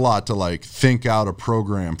takes a lot to like think out a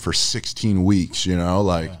program for 16 weeks, you know,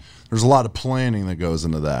 like there's a lot of planning that goes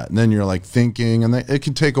into that. And then you're like thinking, and it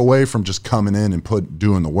can take away from just coming in and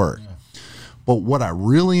doing the work. Yeah. But what I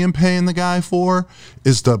really am paying the guy for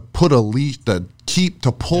is to put a leash, to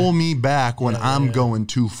pull me back when I'm going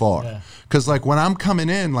too far. Yeah. Because like when I'm coming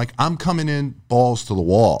in balls to the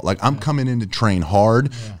wall. Like I'm coming in to train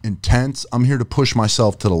hard, intense. I'm here to push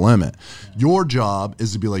myself to the limit. Yeah. Your job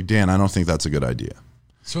is to be like, Dan, I don't think that's a good idea.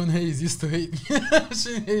 Sean Hayes used to hate me.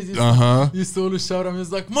 Sean Hayes used to always shout at me.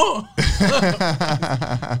 He's like, Mo!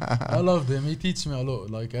 I loved him. He teach me a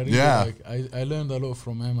lot. Like, I really I learned a lot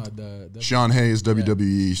from him at the Sean Hayes,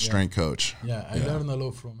 WWE strength coach. Yeah, I learned a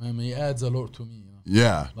lot from him. He adds a lot to me. You know?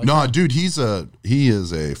 Yeah. Like, no, dude, he is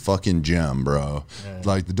a fucking gem, bro. Yeah.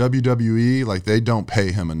 Like the WWE, like they don't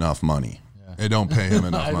pay him enough money. Yeah. They don't pay him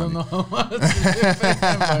enough money. I don't know how much they pay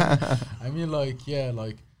him, but I mean, like,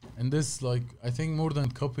 And this, like, I think more than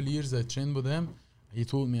a couple years I trained with him, he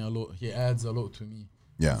told me a lot. He adds a lot to me.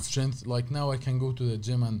 Yeah. Strength. Like now I can go to the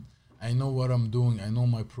gym and I know what I'm doing. I know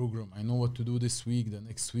my program. I know what to do this week, the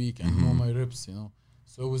next week. I know my reps, you know.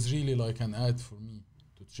 So it was really like an ad for me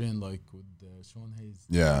to train like with Sean Hayes.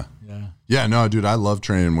 Yeah. Yeah. Yeah, no, dude, I love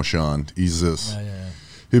training with Sean. He's this. Yeah.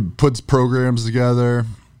 He puts programs together,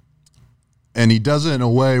 and he does it in a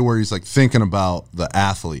way where he's like thinking about the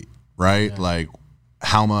athlete, right? Yeah. Like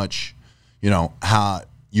how much, you know, how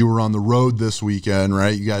you were on the road this weekend,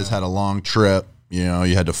 right? You guys had a long trip. You know,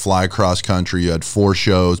 you had to fly cross country. You had 4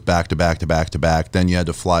 shows back to back to back to back. Then you had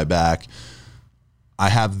to fly back. I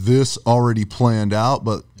have this already planned out,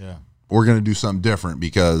 but Yeah. we're going to do something different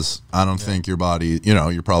because I don't think your body, you know,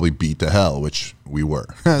 you're probably beat to hell, which we were.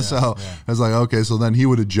 So I was like, okay, so then he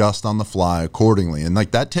would adjust on the fly accordingly. And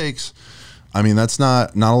like that takes, I mean, that's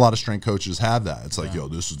not a lot of strength coaches have that. It's like, yo,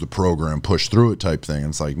 this is the program, push through it type thing. And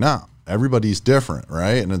it's like, no, everybody's different,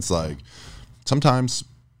 right? And it's like sometimes,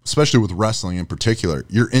 especially with wrestling in particular,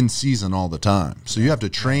 you're in season all the time. So you have to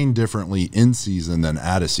train differently in season than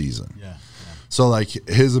at a season. Yeah. So like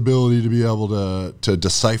his ability to be able to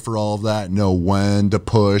decipher all of that, know when to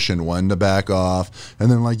push and when to back off. And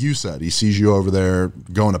then like you said, he sees you over there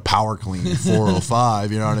going to power clean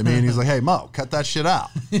 405, you know what I mean? He's like, hey, Mo, cut that shit out.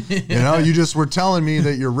 You know, you just were telling me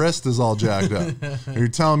that your wrist is all jacked up. You're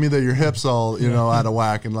telling me that your hips all, you know, out of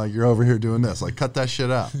whack and like you're over here doing this. Like cut that shit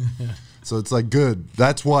out. So it's like, good.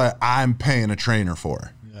 That's what I'm paying a trainer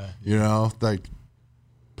for. Yeah. You know, like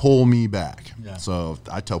pull me back. Yeah. So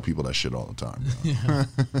I tell people that shit all the time.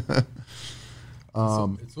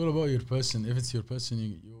 So it's all about your passion. If it's your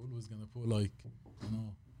passion, you're always gonna put like, you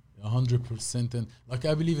know, 100%. And like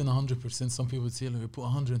I believe in 100%. Some people say like put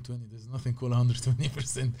 120. There's nothing called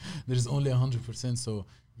 120%. There's only 100%. So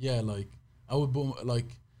yeah, like I would put like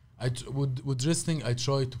with wrestling. I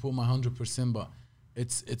try to put my 100%, but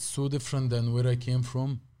it's so different than where I came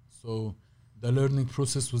from. So the learning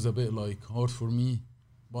process was a bit like hard for me.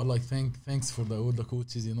 But like thanks for all the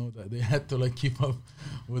coaches, you know, that they had to like keep up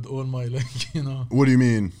with all my like, you know. What do you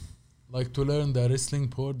mean? Like to learn the wrestling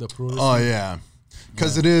part, the pro wrestling. Oh yeah,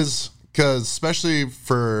 because especially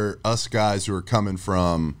for us guys who are coming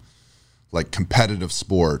from like competitive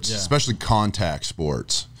sports, especially contact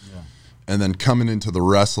sports, and then coming into the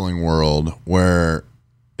wrestling world where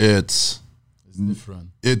it's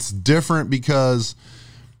different. It's different because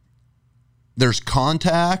there's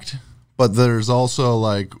contact. But there's also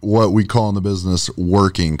like what we call in the business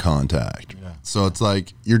working contact. Yeah. So it's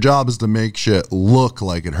like your job is to make shit look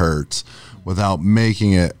like it hurts without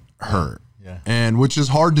making it hurt. Yeah. And which is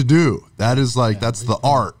hard to do. That is like, that's the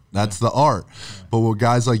art. That's the art. But with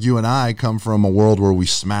guys like you and I come from a world where we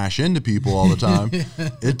smash into people all the time,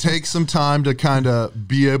 it takes some time to kind of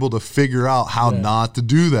be able to figure out how not to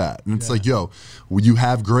do that. And it's like, yo, you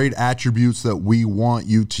have great attributes that we want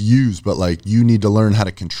you to use, but like you need to learn how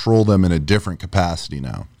to control them in a different capacity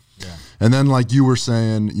now. Yeah. And then like you were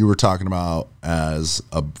saying, you were talking about as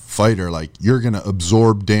a fighter, like you're going to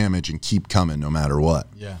absorb damage and keep coming no matter what.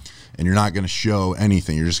 Yeah. And you're not going to show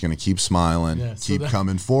anything. You're just going to keep smiling, keep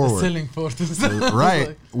coming forward. Selling part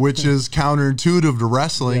right, which is counterintuitive to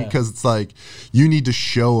wrestling because it's like you need to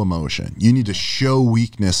show emotion. You need to show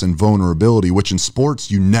weakness and vulnerability, which in sports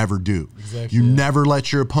you never do. Exactly, you never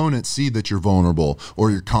let your opponent see that you're vulnerable or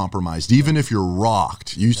you're compromised, even if you're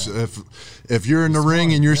rocked. If you're in the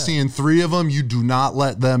ring and you're seeing 3 of them, you do not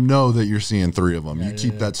let them know that you're seeing 3 of them. You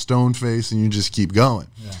keep that stone face and you just keep going.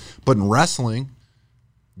 But in wrestling,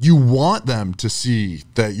 you want them to see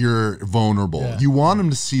that you're vulnerable. You want them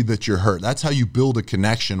to see that you're hurt. That's how you build a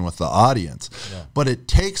connection with the audience. But it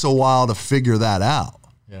takes a while to figure that out.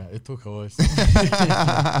 Yeah, it took a while.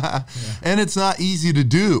 And it's not easy to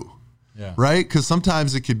do, right? Because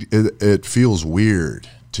sometimes it feels weird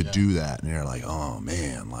to do that. And you're like, oh,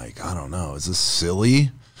 man, like, I don't know. Is this silly?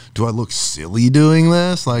 Do I look silly doing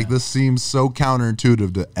this? Like, this seems so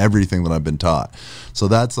counterintuitive to everything that I've been taught. So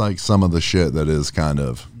that's like some of the shit that is kind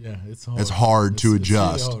of, it's hard to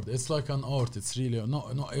adjust. It's really hard. It's like an art. It's really,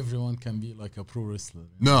 not everyone can be like a pro wrestler.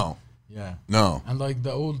 No. Yeah. No. And like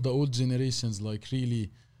the old generations, like really,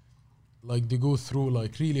 like they go through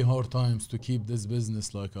like really hard times to keep this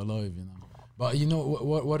business like alive, you know. But you know,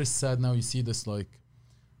 what is sad now, you see this like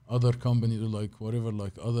other company, like whatever,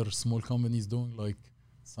 like other small companies doing like,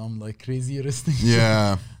 some like crazy wrestling.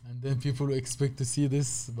 Yeah. And then people expect to see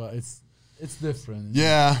this, but it's different.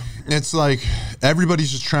 Yeah. It's like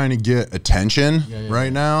everybody's just trying to get attention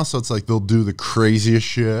right now. So it's like they'll do the craziest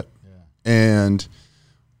shit. And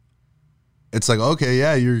it's like, okay,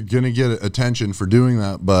 yeah, you're going to get attention for doing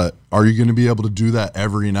that, but are you going to be able to do that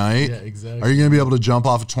every night? Yeah, exactly. Are you going to be able to jump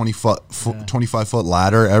off a 25-foot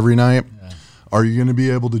ladder every night? Yeah. Are you going to be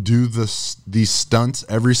able to do these stunts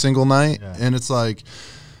every single night? Yeah. And it's like,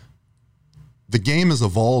 the game is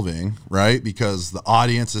evolving, right? Because the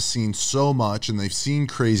audience has seen so much and they've seen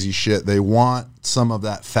crazy shit. They want some of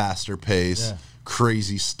that faster pace,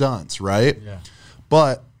 crazy stunts, right? Yeah.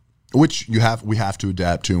 But which we have to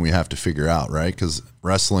adapt to and we have to figure out, right? Because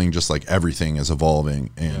wrestling, just like everything, is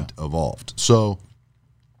evolving and evolved. So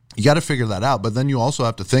you got to figure that out. But then you also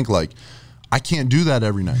have to think like, I can't do that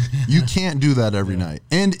every night. You can't do that every night.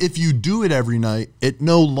 And if you do it every night, it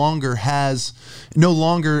no longer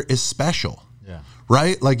is special. Yeah.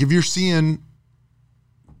 Right? Like if you're seeing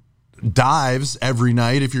dives every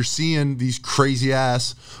night, if you're seeing these crazy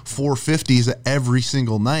ass 450s every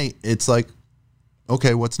single night, it's like,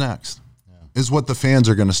 okay, what's next? Is what the fans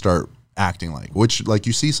are going to start acting like, which like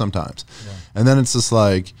you see sometimes. And then it's just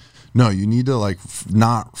like, no, you need to like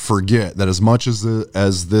not forget that as much as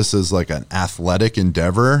this is like an athletic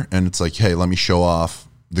endeavor, and it's like, hey, let me show off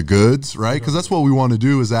the goods, right? Because that's what we want to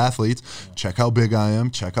do as athletes. Check how big I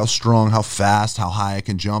am, check how strong, how fast, how high I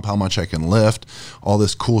can jump, how much I can lift, all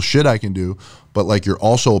this cool shit I can do. But like, you're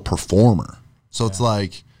also a performer. So it's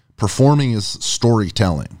like, performing is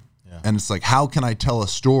storytelling. And it's like, how can I tell a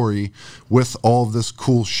story with all of this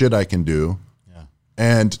cool shit I can do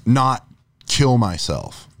and not kill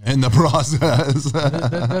myself in the process?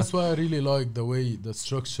 That's why I really like the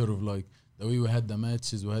structure of like the way we had the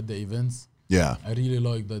matches, we had the events. Yeah. I really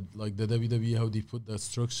like that, like the WWE, how they put that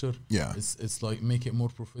structure. Yeah. It's like make it more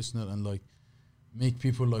professional and like make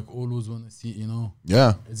people like always want to see, you know.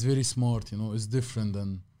 Yeah. It's very smart, you know. It's different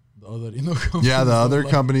than the other, you know. Yeah, the other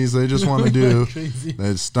like, companies, they just want to do crazy.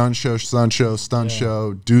 the stunt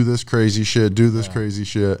show, do this crazy shit, do this crazy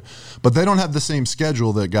shit. But they don't have the same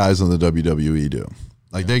schedule that guys in the WWE do.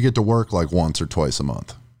 Like they get to work like once or twice a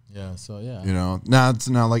month. Yeah, so yeah. You know, now it's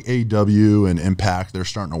now like AEW and Impact, they're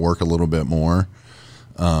starting to work a little bit more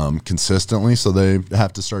consistently, so they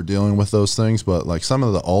have to start dealing with those things. But like some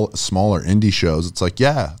of the smaller indie shows, it's like,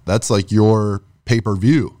 yeah, that's like your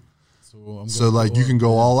pay-per-view. So like you can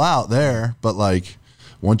go all out there, but like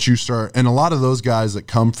once you start, and a lot of those guys that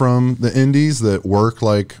come from the indies that work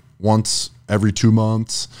like once every 2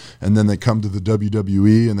 months, and then they come to the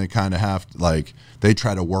WWE and they kind of have like, they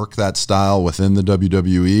try to work that style within the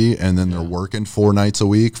WWE, and then they're working 4 nights a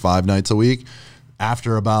week, 5 nights a week.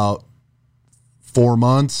 After about 4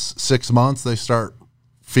 months, 6 months, they start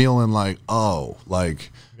feeling like, oh,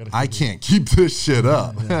 like I can't keep this shit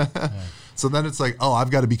up. So then it's like, oh, I've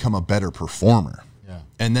got to become a better performer.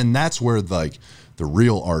 And then that's where like the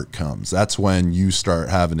real art comes. That's when you start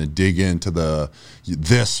having to dig into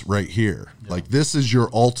this right here. Like this is your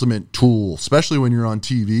ultimate tool, especially when you're on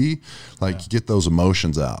TV. Like get those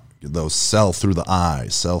emotions out. Those sell through the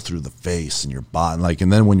eyes, sell through the face and your body. Like,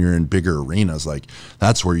 and then when you're in bigger arenas, like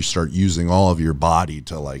that's where you start using all of your body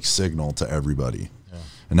to like signal to everybody.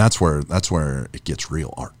 And that's where it gets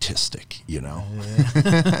real artistic, you know.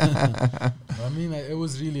 I mean, it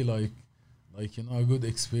was really like you know, a good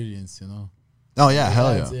experience, you know. Oh yeah,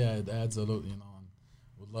 hell yeah. Yeah, it adds a lot, you know. And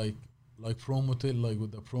with like promo, like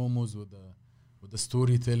with the promos, with the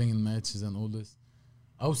storytelling in matches and all this.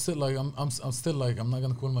 I was still like, I'm still like, I'm not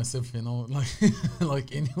gonna call myself, you know, like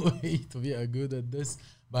like anyway to be good at this.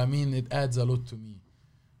 But I mean, it adds a lot to me.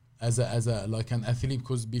 As a like an athlete,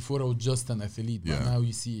 because before I was just an athlete, but now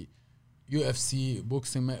you see UFC,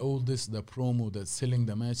 boxing, all this, the promo, the selling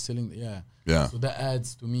the match, so that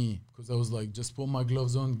adds to me, because I was like, just put my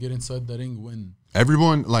gloves on, get inside the ring, win.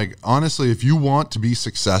 Everyone, like, honestly, if you want to be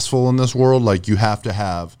successful in this world, like, you have to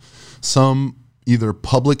have some either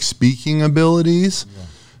public speaking abilities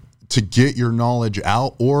to get your knowledge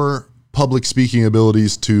out, or public speaking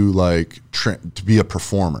abilities to like to be a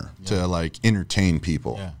performer, to like entertain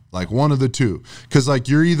people. Like one of the two. Because like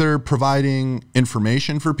you're either providing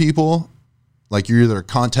information for people, like you're either a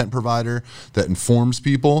content provider that informs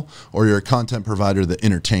people, or you're a content provider that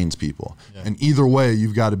entertains people. And either way,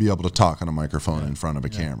 you've got to be able to talk on a microphone in front of a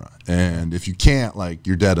camera. And if you can't, like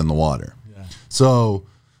you're dead in the water. So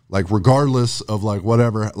like regardless of like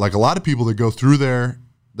whatever, like a lot of people that go through there,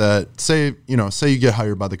 that say you get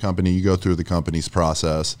hired by the company, you go through the company's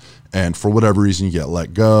process, and for whatever reason you get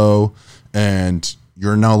let go and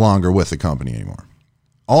you're no longer with the company anymore.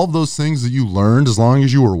 All of those things that you learned, as long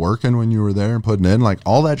as you were working when you were there and putting in, like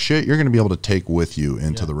all that shit, you're going to be able to take with you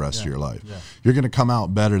into the rest of your life. You're going to come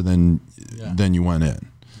out better than you went in.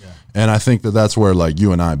 And I think that that's where like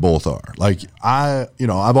you and I both are. Like I've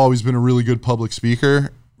always been a really good public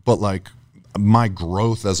speaker, but like my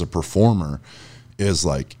growth as a performer is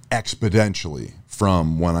like exponentially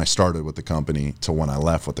from when I started with the company to when I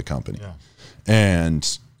left with the company. Yeah.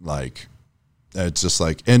 And like, it's just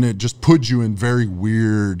like, and it just puts you in very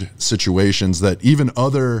weird situations that even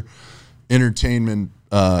other entertainment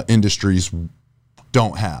industries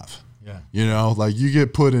don't have. Yeah. You know, like you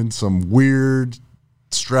get put in some weird,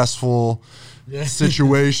 stressful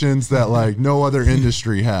situations that like no other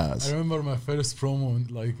industry has. I remember my first promo,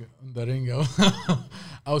 like in the ring.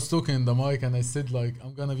 I was talking in the mic and I said like,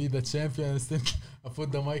 I'm gonna be the champion. Instead, I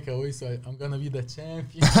put the mic away, so I'm gonna be the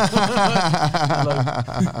champion.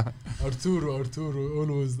 Like, Arturo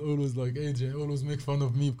always like Adrian always make fun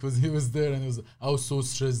of me because he was there and I was so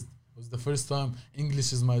stressed. It was the first time.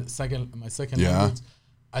 English is my second language.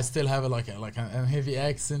 I still have a heavy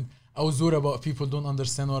accent. I was worried about people don't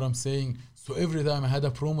understand what I'm saying. So every time I had a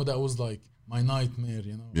promo, that was like my nightmare,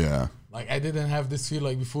 you know? Yeah. Like I didn't have this feel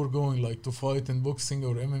like before going like to fight in boxing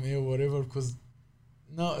or MMA or whatever, because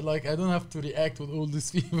no, like I don't have to react with all these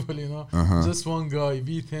people, you know? Just one guy,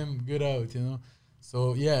 beat him, get out, you know?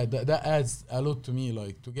 So yeah, that adds a lot to me,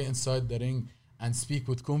 like to get inside the ring and speak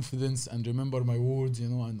with confidence and remember my words, you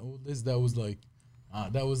know, and all this. That was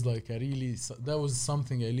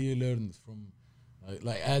something I really learned from,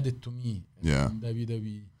 like added to me. Yeah. In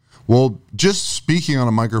WWE. Well, just speaking on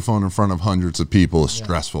a microphone in front of hundreds of people is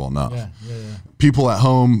stressful enough. Yeah. People at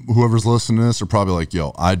home, whoever's listening to this, are probably like,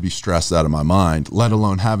 yo, I'd be stressed out of my mind, let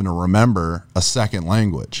alone having to remember a second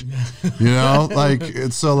language. You know, like,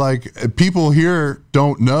 it's so like people here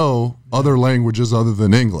don't know other languages other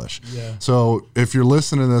than English. Yeah. So if you're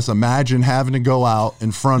listening to this, imagine having to go out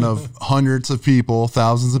in front of hundreds of people,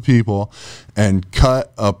 thousands of people, and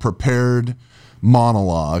cut a prepared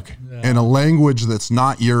monologue in a language that's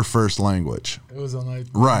not your first language. It was a nightmare.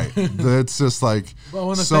 Right. It's just like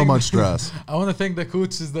so much stress. I want to thank the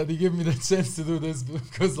coaches that they gave me the chance to do this,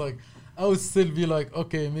 because like I would still be like,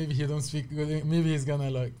 okay, maybe he don't speak good, maybe he's gonna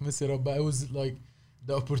like mess it up, but it was like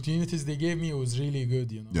the opportunities they gave me was really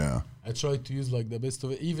good, you know. Yeah. I tried to use like the best of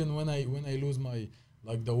it, even when I lose my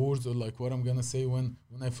like the words or like what I'm gonna say when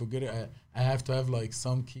I forget it, I have to have like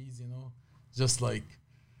some keys, you know, just like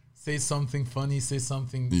say something funny, say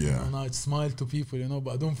something, you know, nice, smile to people, you know,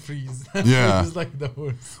 but don't freeze. Yeah. It's like the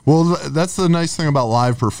worst. Well, that's the nice thing about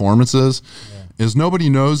live performances is nobody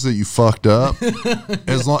knows that you fucked up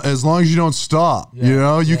as long as you don't stop. You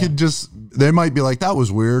know, you could just, they might be like, that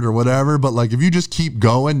was weird or whatever, but like if you just keep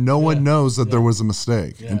going, no one knows that there was a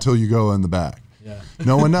mistake until you go in the back. Yeah.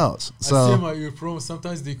 No one knows. So I see your promo.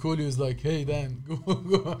 Sometimes they call you, it's like, hey Dan,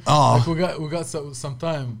 go. Oh. Like we got some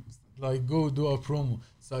time. Like go do a promo.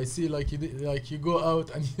 So I see like you go out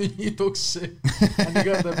and you talk shit and you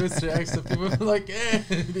got the best reaction. People are like,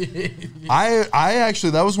 hey. I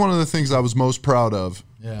actually, that was one of the things I was most proud of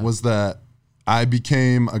was that I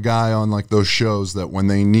became a guy on like those shows that when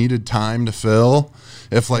they needed time to fill,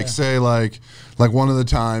 if like say like one of the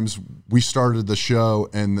times we started the show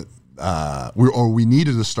and we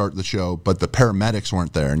needed to start the show, but the paramedics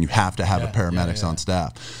weren't there, and you have to have a paramedics on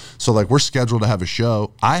staff. So like we're scheduled to have a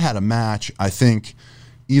show. I had a match, I think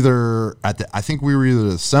I think we were either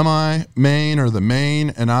the semi main or the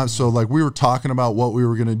main, and so like we were talking about what we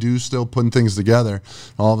were gonna do, still putting things together.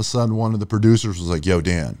 All of a sudden, one of the producers was like, "Yo,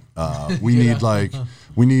 Dan, we need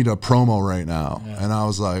a promo right now." And I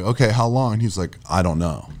was like, "Okay, how long?" And he was like, "I don't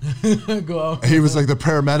know." Go out. He was like, "The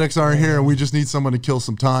paramedics aren't here, and we just need someone to kill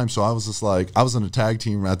some time." So I was just like, I was in a tag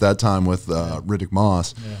team at that time with Riddick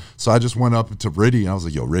Moss. So I just went up to Riddy and I was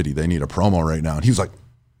like, "Yo, Riddy, they need a promo right now." And he was like.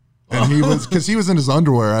 And he was, because he was in his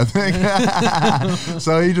underwear, I think.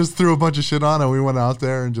 So he just threw a bunch of shit on, and we went out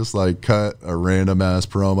there and just like cut a random ass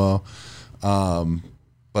promo.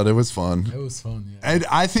 But it was fun. It was fun, yeah. And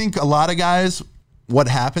I think a lot of guys, what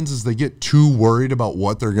happens is they get too worried about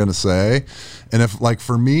what they're gonna say. And if like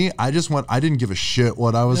for me, I didn't give a shit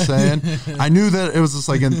what I was saying. I knew that it was just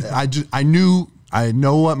like, I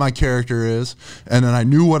know what my character is, and then I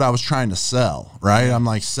knew what I was trying to sell, right? I'm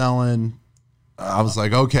like selling. I was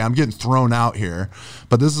like, okay, I'm getting thrown out here,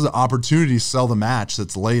 but this is an opportunity to sell the match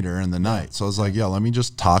that's later in the night. So I was like, yeah, let me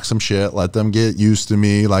just talk some shit, let them get used to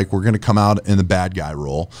me. Like we're going to come out in the bad guy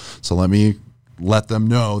role. So let me let them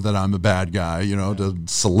know that I'm a bad guy, you know, to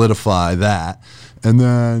solidify that. And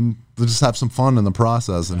then we'll just have some fun in the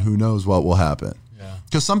process, and who knows what will happen.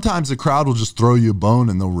 Because sometimes the crowd will just throw you a bone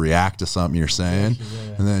and they'll react to something you're saying.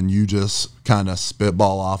 And then you just kind of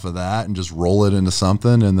spitball off of that and just roll it into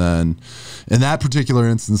something. And then in that particular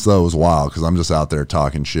instance, though, it was wild because I'm just out there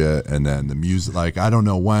talking shit. And then the music, like, I don't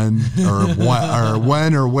know when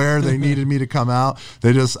or where they needed me to come out.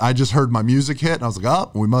 I just heard my music hit and I was like,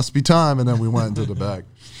 oh, we must be time. And then we went into the back.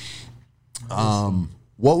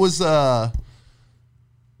 What was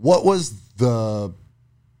the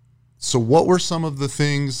so what were some of the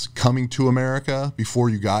things coming to America before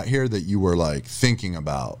you got here that you were like thinking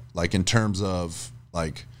about, like in terms of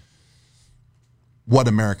like what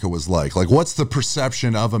America was like what's the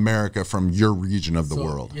perception of America from your region of the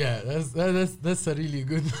world? Yeah, that's a really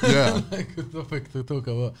good good topic to talk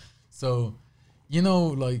about. So, you know,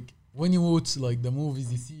 like when you watch like the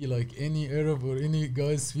movies, you see like any Arab or any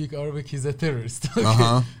guy speak Arabic, he's a terrorist.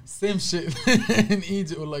 Okay? Same shit in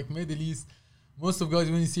Egypt or like Middle East. Most of guys,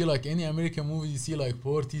 when you see like any American movie, you see like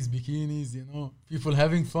parties, bikinis, you know, people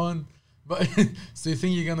having fun. But so you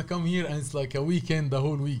think you're gonna come here and it's like a weekend the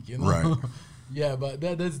whole week, you know? Right. Yeah, but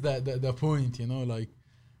that's the point, you know, like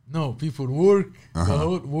no, people work,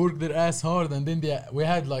 work their ass hard, and then we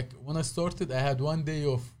had like when I started, I had 1 day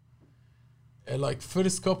of like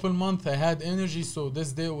first couple months I had energy, so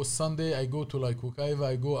this day was Sunday, I go to like Ukaiva,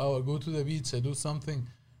 I go out, I go to the beach, I do something,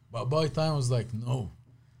 but by the time I was like, no,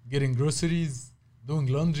 getting groceries, doing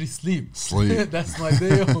laundry, sleep. That's my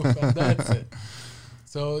day off, and that's it.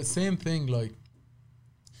 So same thing, like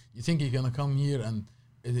you think you're gonna come here and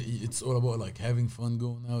it's all about like having fun,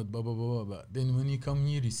 going out, blah blah blah, but then when you come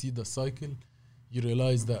here, you see the cycle, you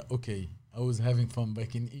realize that okay, I was having fun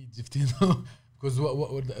back in Egypt, you know, because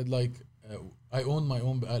I own my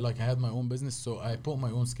own, I had my own business, so I put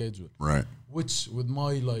my own schedule, right? Which with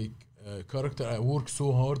my like character, I work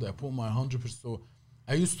so hard, I put my 100%. So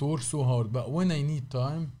I used to work so hard, but when I need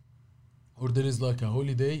time, or there is like a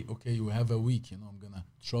holiday, okay, we have a week, you know, I'm gonna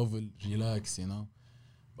travel, relax, you know.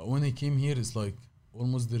 But when I came here, it's like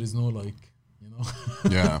almost there is no like, you know.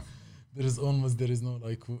 Yeah. there is no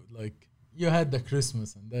like you had the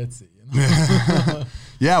Christmas and that's it, you know.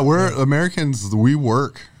 Yeah, we're Americans. We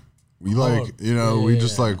work. We like, you know, we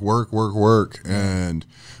just like work, and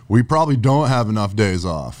we probably don't have enough days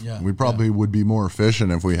off. Yeah, we probably would be more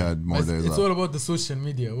efficient if we had more days off. It's all about the social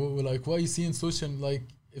media. We're like, what you see in social, like,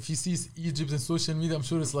 if you see Egypt in social media, I'm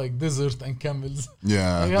sure it's like desert and camels.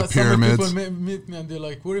 Yeah, the pyramids. Some people meet me and they're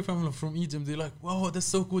like, where are you from Egypt? They're like, wow, that's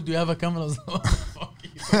so cool. Do you have a camel? I was like, fuck you.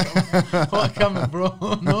 What camel, bro?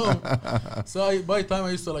 No. So by the time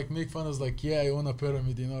I used to like make fun, I was like, yeah, I own a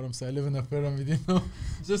pyramid, you know what I'm saying? I live in a pyramid, you know?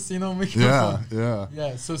 Just, you know, making fun.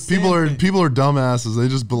 Yeah. So people are dumbasses. They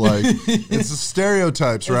just be like, it's the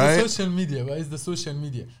stereotypes, right? It's the social media, but it's the social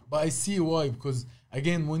media. But I see why, because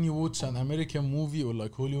again, when you watch an American movie or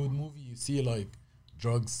like Hollywood movie, you see like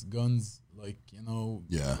drugs, guns, like, you know,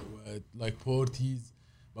 like parties.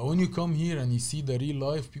 But when you come here and you see the real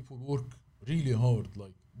life, people work really hard,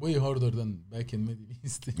 like way harder than back in Middle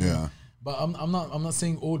East. Yeah. But I'm not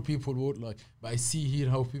saying all people work like, but I see here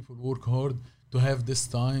how people work hard to have this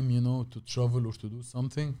time, you know, to travel or to do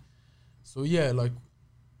something. So yeah, like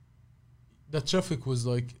the traffic was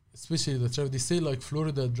like, especially the traffic. They say like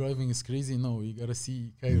Florida driving is crazy. No, you gotta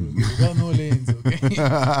see Cairo. We got no lanes, okay?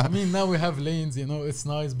 I mean, now we have lanes, you know, it's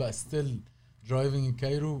nice, but still driving in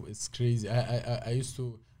Cairo, it's crazy. I used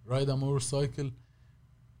to ride a motorcycle.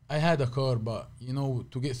 I had a car, but you know,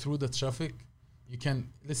 to get through the traffic, you can,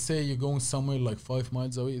 let's say you're going somewhere like 5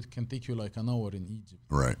 miles away, it can take you like an hour in Egypt.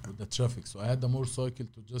 Right. With the traffic. So I had the motorcycle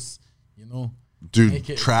to just, you know. Dude,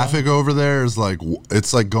 traffic over there is like,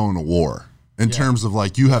 it's like going to war. In terms of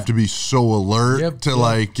like, you have to be so alert to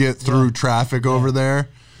like get through traffic over there.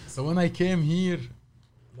 So when I came here,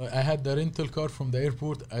 like I had the rental car from the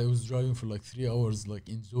airport. I was driving for like 3 hours, like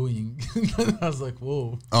enjoying. I was like,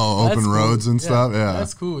 whoa. Oh, open roads and stuff. Yeah.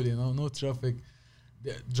 That's cool, you know, no traffic.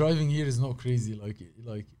 Driving here is not crazy.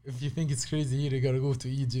 Like if you think it's crazy here, you gotta go to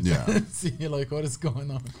Egypt and see like what is going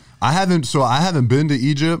on. I haven't been to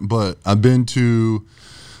Egypt, but I've been to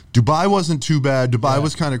Dubai. Wasn't too bad. Dubai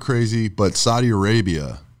was kind of crazy, but Saudi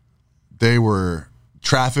Arabia, they were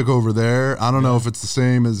traffic over there. I don't know if it's the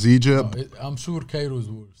same as Egypt. No, I'm sure Cairo's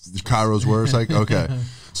worse. Cairo's worse. Like, okay.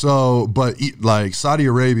 So, but like Saudi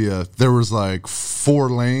Arabia, there was like 4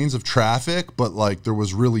 lanes of traffic, but like there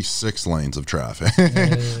was really 6 lanes of traffic.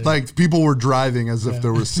 Like people were driving as if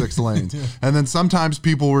there was 6 lanes. And then sometimes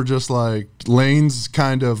people were just like, lanes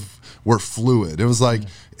kind of were fluid. It was like,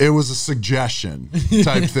 it was a suggestion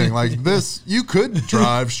type thing. Like this, you could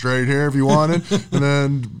drive straight here if you wanted. And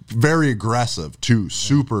then very aggressive too,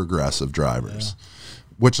 super aggressive drivers,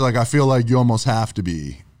 which like, I feel like you almost have to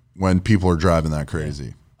be when people are driving that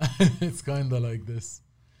crazy. It's kind of like this.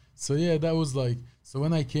 So yeah, that was like, so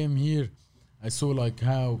when I came here, I saw like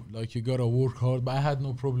how like you gotta work hard, but I had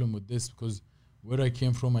no problem with this because where I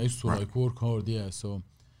came from, I used to like work hard. Yeah, so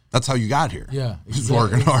that's how you got here. Yeah, just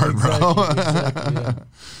working hard, bro. Exactly, yeah.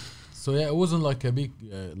 So yeah, it wasn't like a big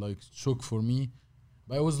like shock for me,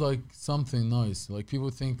 But it was like something nice. Like people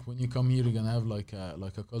think when you come here you're gonna have like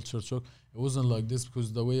a culture shock. It wasn't like this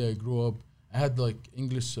because the way I grew up, I had like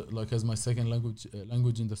English like as my second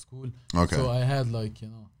language in the school. Okay. So I had like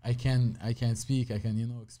I can speak, I can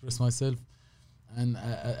express myself, and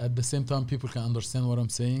at the same time people can understand what I'm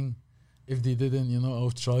saying. If they didn't, I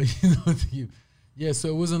would try. Yeah. So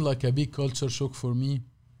it wasn't like a big culture shock for me.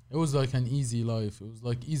 It was like an easy life. It was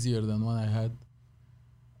like easier than what I had.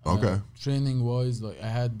 Okay. Training wise, like I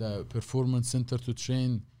had the performance center to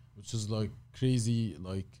train, which is like crazy,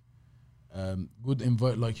 like good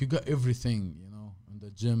like you got everything, in the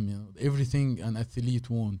gym, everything an athlete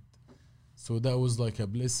want. So that was like a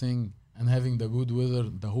blessing, and having the good weather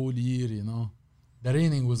the whole year, The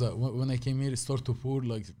raining was when I came here, it started to pour,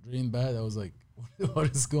 like rain bad. I was like, what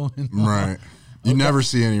is going on? Right. You never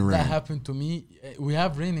see any rain. That happened to me. We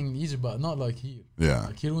have rain in Egypt, but not like here. Yeah.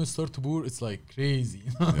 Like here when it starts to pour, it's like crazy.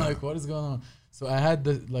 Like what is going on? So I had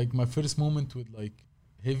my first moment with like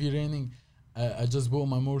heavy raining. I just bought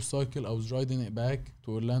my motorcycle. I was riding it back to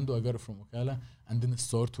Orlando. I got it from Ocala, and then it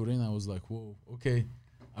started to rain. I was like, whoa, okay.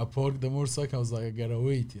 I parked the motorcycle. I was like, I gotta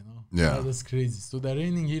wait, Yeah. That's crazy. So the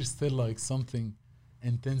raining here is still like something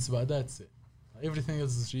intense, but that's it. Everything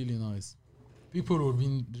else is really nice. People were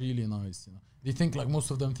being really nice, They think like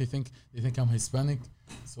most of them, they think I'm Hispanic.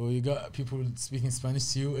 So you got people speaking Spanish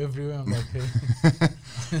to you everywhere. I'm like, hey.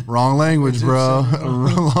 Wrong language, bro.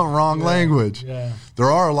 Wrong language. Yeah.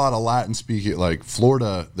 There are a lot of Latin speaking, like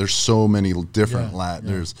Florida. There's so many different Latin.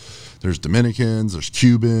 There's Dominicans, there's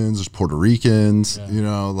Cubans, there's Puerto Ricans.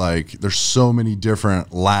 Like there's so many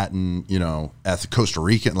different Latin. Costa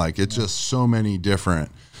Rican. Like it's just so many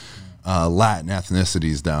different Latin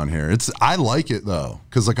ethnicities down here. I like it though,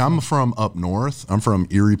 because like I'm from up north. I'm from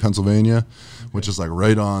Erie, Pennsylvania, which is like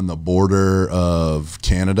right on the border of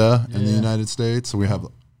Canada and the United States. So we have.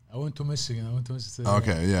 I went to Michigan.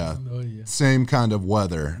 Okay, yeah. Same kind of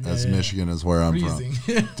weather as Michigan is where I'm freezing.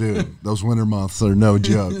 From. Dude, those winter months are no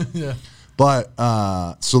joke. Yeah. But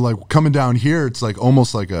so like coming down here, it's like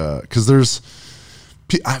almost like because there's.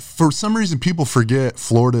 For some reason, people forget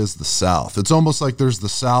Florida is the South. It's almost like there's the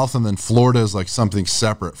South, and then Florida is like something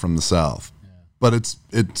separate from the South. But it's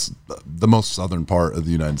the most southern part of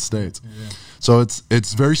the United States. Yeah. So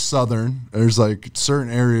it's very southern. There's like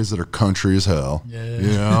certain areas that are country as hell.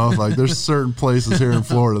 Like there's certain places here in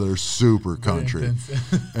Florida that are super country.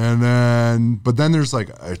 But then there's like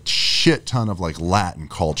a shit ton of like Latin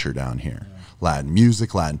culture down here. Latin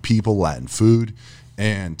music, Latin people, Latin food.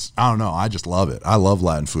 And I don't know, I just love it. I love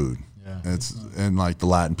Latin food. And like the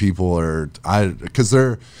Latin people because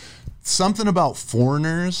they're something about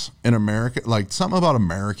foreigners in America, like something about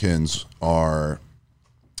Americans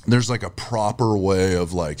there's like a proper way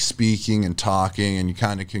of like speaking and talking, and you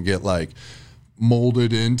kind of can get like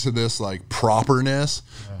molded into this like properness.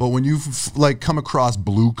 But when you like come across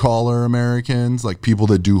blue collar Americans, like people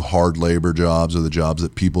that do hard labor jobs or the jobs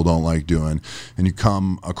that people don't like doing, and you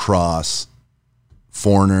come across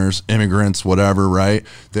foreigners, immigrants, whatever, right?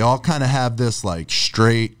 They all kind of have this like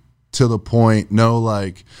straight to the point,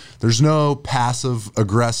 there's no passive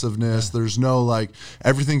aggressiveness. There's no like,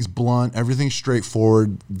 everything's blunt, everything's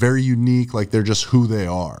straightforward, very unique. Like they're just who they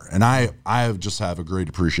are. And I just have a great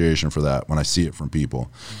appreciation for that when I see it from people.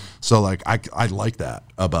 So like, I like that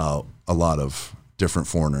about a lot of different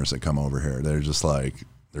foreigners that come over here. They're just like,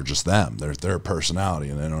 they're just them. They're their personality,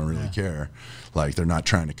 and they don't really care. Like they're not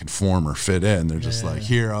trying to conform or fit in. They're just like,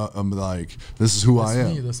 here, I'm like, this is who I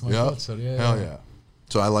am. That's my culture. Hell yeah.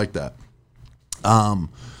 So I like that.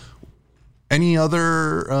 Any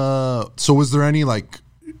other? So was there any like?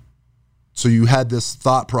 So you had this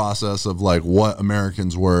thought process of like what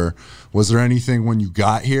Americans were. Was there anything when you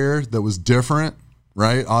got here that was different?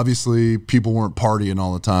 Right, obviously people weren't partying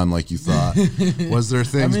all the time like you thought. Was there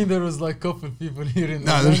things? I mean, there was like a couple people here in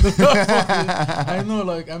I know,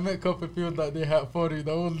 like I met a couple people that they had party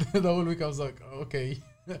the whole week. I was like, okay,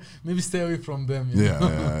 maybe stay away from them.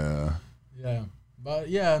 Yeah. But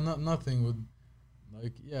yeah, nothing would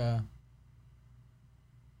like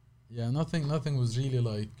nothing was really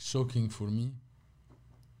like shocking for me.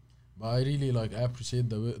 But I really like I appreciate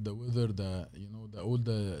the weather, all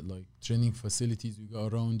the like training facilities you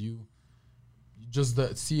got around you. Just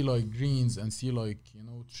that see like greens and see like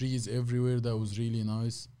trees everywhere. That was really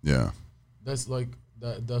nice. Yeah, that's like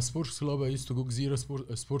the sports club I used to go, Zero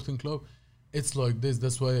Sporting Club. It's like this.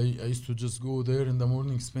 That's why I used to just go there in the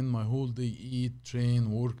morning, spend my whole day, eat, train,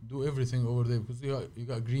 work, do everything over there because you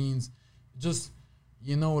got greens. Just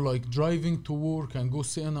like driving to work and go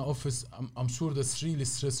sit in an office, I'm sure that's really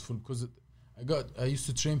stressful because I used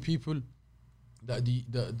to train people that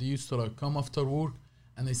they used to like come after work,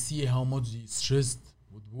 and I see how much they stressed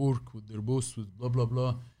would work with their boss, with blah blah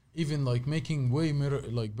blah. Even like making way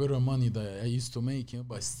better money that I used to make,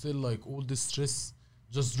 but still like all this stress,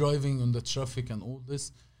 just driving on the traffic and all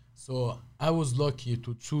this. So I was lucky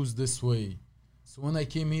to choose this way. So when I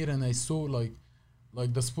came here and I saw like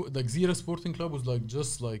the Zira Sporting Club was like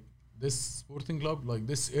just like this sporting club, like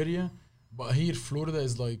this area, but here Florida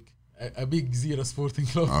is like a big Zira Sporting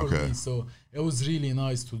Club for me. So it was really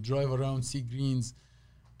nice to drive around, see greens,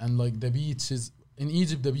 and like the beaches. In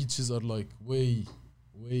Egypt, the beaches are like way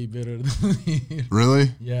better than here.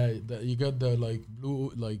 Really? Yeah, you got the like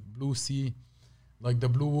blue sea, like the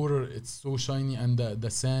blue water. It's so shiny, and the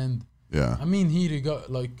sand. Yeah. I mean, here you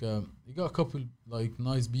got like you got a couple like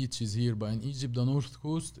nice beaches here, but in Egypt, the north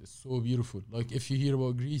coast is so beautiful. Like if you hear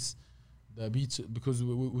about Greece, the beach, because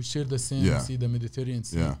we share the same sea, the Mediterranean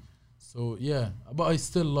Sea. Yeah. So yeah, but I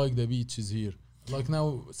still like the beaches here. Like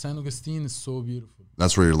now, San Augustine is so beautiful.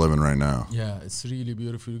 That's where you're living right now. Yeah, it's really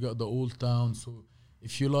beautiful. You got the old town. So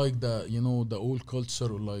if you like the, the old culture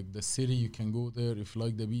or like the city, you can go there. If you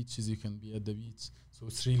like the beaches, you can be at the beach. So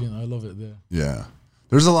it's really, I love it there. Yeah.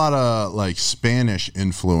 There's a lot of like Spanish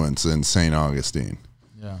influence in St. Augustine.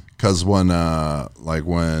 Yeah. Because when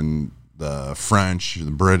the French,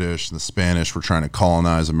 the British, the Spanish were trying to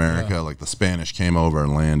colonize America, like the Spanish came over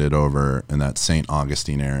and landed over in that St.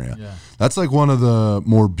 Augustine area. Yeah. That's like one of the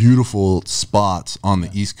more beautiful spots on the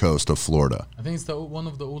east coast of Florida. I think it's one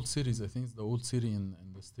of the old cities. I think it's the old city in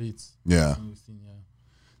the States. Yeah. San Augustine, yeah.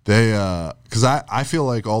 They, because I feel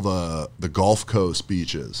like all the Gulf Coast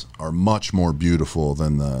beaches are much more beautiful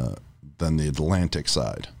than the Atlantic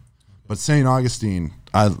side. Okay. But St. Augustine,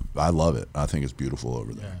 I love it. I think it's beautiful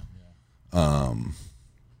over there. Yeah.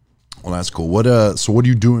 Well, that's cool. So what are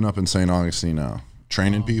you doing up in St. Augustine now?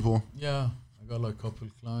 Training people? Yeah, I got like a couple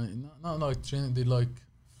clients. Not like training, they like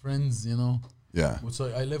friends, Yeah. Which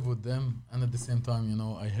I live with them, and at the same time,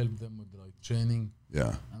 I help them with like training.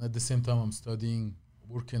 Yeah. And at the same time, I'm studying,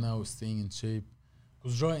 working out, staying in shape.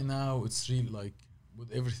 Because right now, it's really like,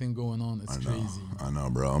 with everything going on, it's crazy. I know,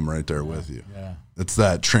 bro. I'm right there with you. Yeah. It's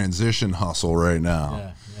that transition hustle right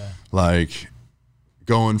now. Yeah. Like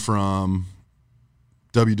going from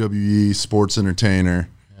WWE sports entertainer,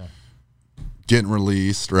 getting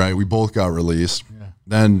released, right? We both got released. Yeah.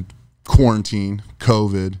 Then quarantine,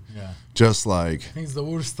 COVID. Yeah. Just like, I think it's the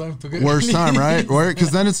worst time to get worst time, right?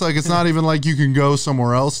 Because then it's like, it's not even like you can go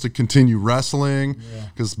somewhere else to continue wrestling,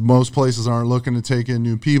 because most places aren't looking to take in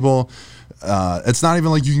new people. It's not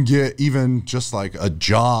even like you can get even just like a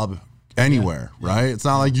job anywhere, right? It's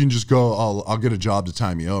not like you can just go, I'll get a job to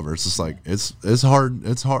tie me over. It's just like it's hard.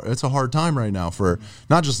 It's a hard time right now for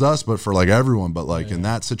not just us, but for like everyone. But like in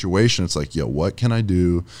that situation, it's like, yo, what can I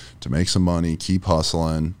do to make some money, keep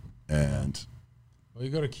hustling, and you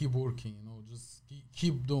gotta keep working, just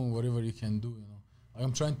keep doing whatever you can do,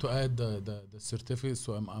 I'm trying to add the certificate,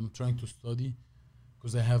 so I'm trying to study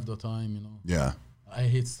because I have the time, Yeah. I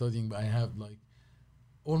hate studying, but I have like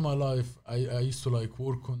all my life I used to like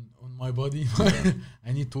work on my body.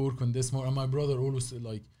 I need to work on this more. And my brother always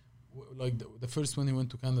like the first when he went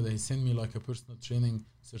to Canada, he sent me like a personal training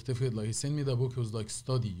certificate. Like he sent me the book. He was like,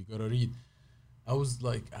 study, you gotta read. I was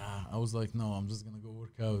like, no, I'm just gonna go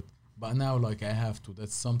work out. But now, like, I have to.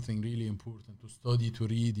 That's something really important, to study, to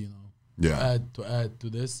read, to add to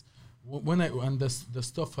this. The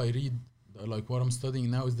stuff I read, like what I'm studying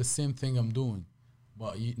now, is the same thing I'm doing.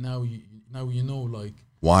 But now you know, like,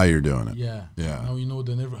 why you're doing it. Yeah. Now you know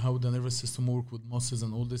how the nervous system work with muscles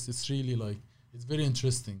and all this. It's really like, it's very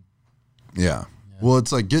interesting. Yeah. Well,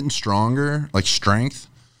 it's like getting stronger. Like strength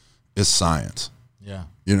is science. Yeah.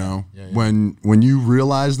 When you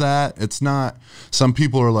realize that, it's not, some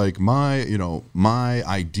people are like, my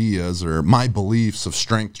ideas or my beliefs of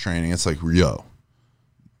strength training, it's like, yo,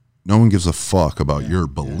 no one gives a fuck about your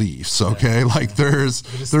beliefs, okay? Like there's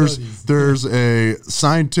a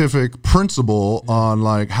scientific principle on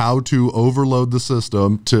like how to overload the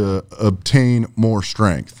system to obtain more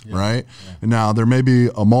strength, right? Yeah. And now there may be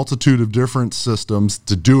a multitude of different systems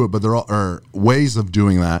to do it, but they're all, or ways of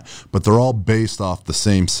doing that, but they're all based off the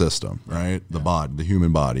same system, right? The body, the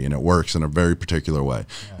human body, and it works in a very particular way.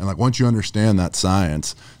 Yeah. And like once you understand that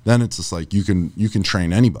science, then it's just like you can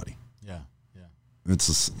train anybody.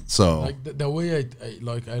 It's so like the way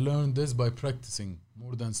I learned this by practicing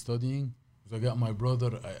more than studying. I got my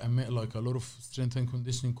brother. I met like a lot of strength and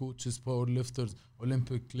conditioning coaches, power lifters,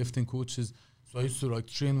 Olympic lifting coaches. So I used to like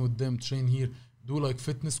train with them, train here, do like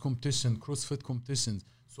fitness competition, CrossFit competitions.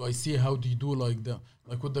 So I see how they do like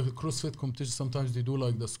with the CrossFit competition. Sometimes they do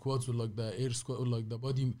like the squats or like the air squat or like the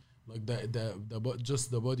like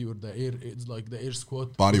just the body or the air. It's like the air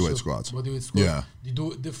squat, Bodyweight squats. Bodyweight squat. Yeah. They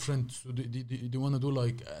do it different. So they want to do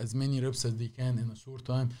like as many reps as they can in a short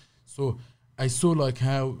time. So I saw like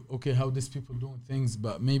how these people doing things,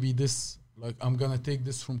 but maybe this, like, I'm gonna take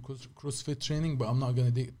this from CrossFit training, but I'm not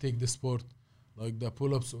gonna take the sport, like the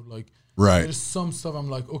pull-ups or like. Right. There's some stuff I'm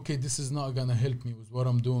like, okay, this is not gonna help me with what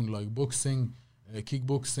I'm doing, like boxing,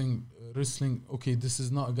 kickboxing, wrestling. Okay, this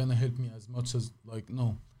is not gonna help me as much as like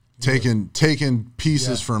taking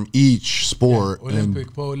pieces from each sport,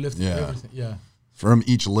 Olympic, powerlifting, everything. Yeah. From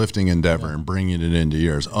each lifting endeavor and bringing it into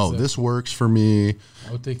yours. Exactly. Oh, this works for me.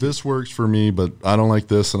 This works for me, but I don't like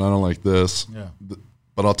this and I don't like this. Yeah.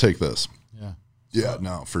 But I'll take this. Yeah. Yeah,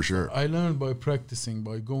 no, for sure. I learned by practicing,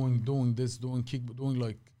 by doing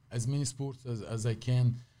like as many sports as I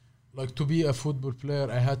can. Like to be a football player,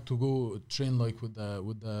 I had to go train like with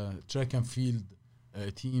the track and field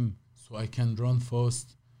team, so I can run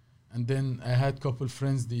fast. And then I had a couple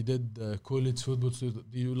friends, they did college football, so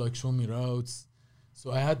they like show me routes.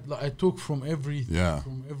 So I took from every.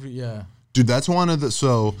 Dude, that's one of the,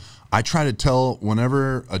 so I try to tell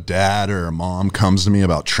whenever a dad or a mom comes to me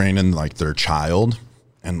about training like their child,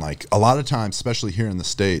 and like a lot of times, especially here in the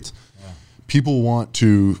States, people want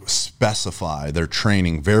to specify their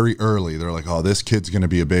training very early. They're like, oh, this kid's going to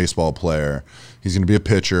be a baseball player. He's going to be a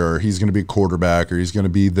pitcher, or he's going to be a quarterback, or he's going to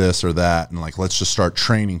be this or that. And like, let's just start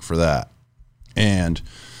training for that. And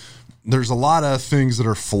there's a lot of things that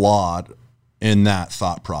are flawed in that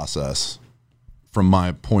thought process from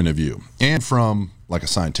my point of view and from like a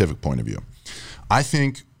scientific point of view. I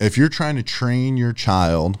think if you're trying to train your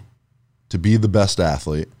child to be the best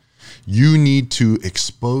athlete, you need to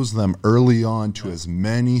expose them early on to as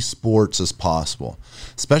many sports as possible,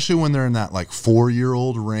 especially when they're in that like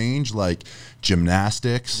 4-year-old range, like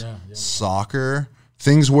gymnastics, soccer,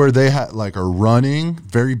 things where they like are running,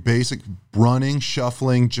 very basic running,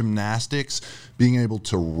 shuffling, gymnastics, being able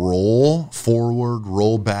to roll forward,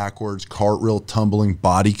 roll backwards, cartwheel, tumbling,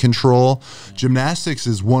 body control. Gymnastics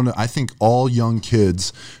is one, I think all young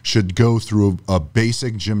kids should go through a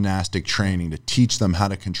basic gymnastic training to teach them how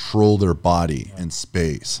to control their body in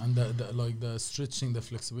space. And like the stretching, the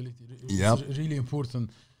flexibility, is really important.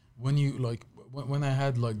 When you like, when I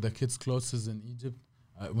had like the kids' classes in Egypt,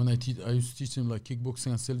 when I used to teach them like kickboxing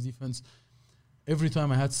and self-defense. Every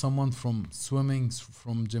time I had someone from swimming,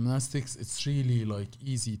 from gymnastics, it's really like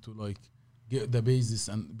easy to like get the basics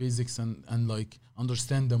and like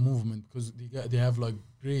understand the movement, because they have like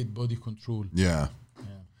great body control. Yeah,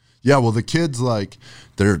 well, the kids, like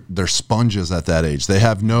they're sponges at that age. They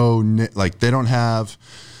have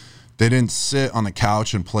they didn't sit on the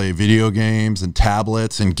couch and play video games and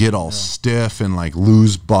tablets and get all stiff and like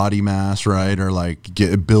lose body mass, right? Or like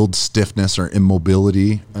build stiffness or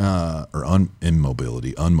immobility,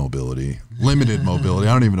 unmobility, limited mobility.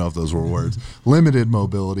 I don't even know if those were words. Limited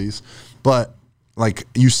mobilities. But like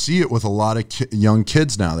you see it with a lot of young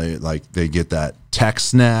kids now. They get that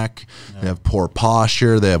text neck, they have poor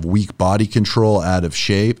posture, they have weak body control, out of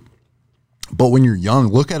shape. But when you're young,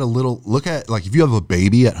 look at like if you have a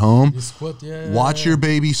baby at home, watch your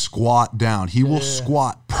baby squat down. He will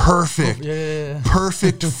squat perfect,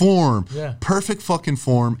 perfect form, perfect fucking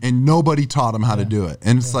form, and nobody taught him how to do it.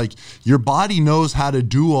 And it's like your body knows how to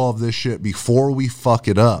do all of this shit before we fuck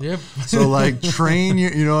it up. Yep. So like train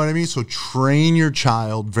you know what I mean? So train your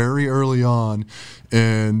child very early on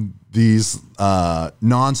in these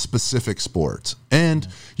non-specific sports. And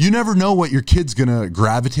you never know what your kid's gonna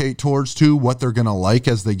gravitate towards what they're gonna like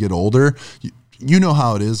as they get older. You know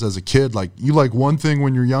how it is as a kid. Like you like one thing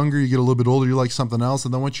when you're younger, you get a little bit older, you like something else,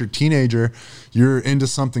 and then once you're a teenager, you're into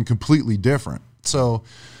something completely different. So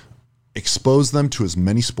expose them to as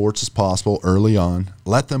many sports as possible early on.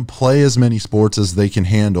 Let them play as many sports as they can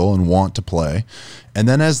handle and want to play. And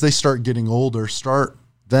then as they start getting older,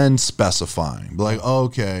 then specifying. Like, oh,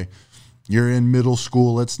 okay, you're in middle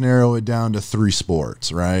school, let's narrow it down to 3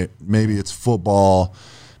 sports, right? Maybe it's football,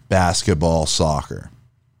 basketball, soccer.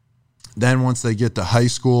 Then once they get to high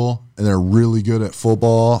school and they're really good at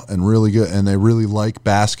football and they really like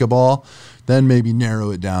basketball, then maybe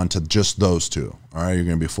narrow it down to just those 2. All right, you're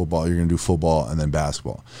going to be football, you're going to do football and then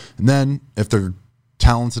basketball. And then if they're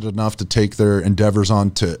talented enough to take their endeavors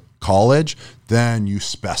on to college, then you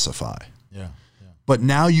specify. But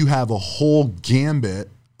now you have a whole gambit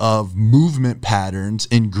of movement patterns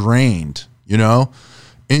ingrained,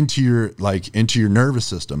 into your nervous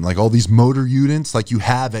system, like all these motor units like you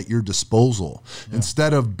have at your disposal,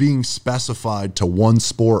 instead of being specified to one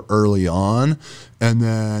sport early on. And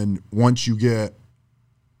then once you get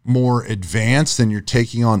more advanced and you're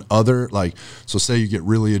taking on other, like, so say you get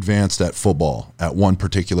really advanced at football at one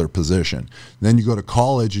particular position, then you go to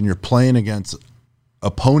college and you're playing against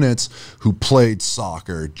opponents who played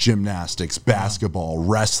soccer, gymnastics, basketball,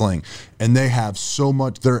 wrestling, and they have so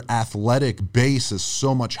much, their athletic base is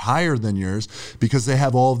so much higher than yours because they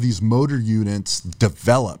have all of these motor units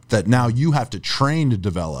developed that now you have to train to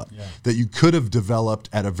develop, that you could have developed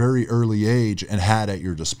at a very early age and had at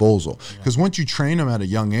your disposal. Because once you train them at a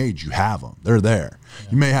young age, you have them. They're there.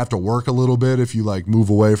 You may have to work a little bit if you like move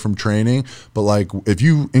away from training, but like if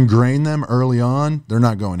you ingrain them early on, they're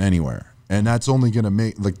not going anywhere. And that's only going to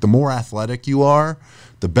make, like, the more athletic you are,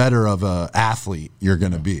 the better of a athlete you're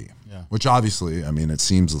going to be. Which obviously, I mean, it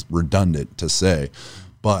seems redundant to say,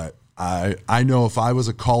 but I know if I was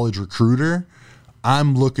a college recruiter,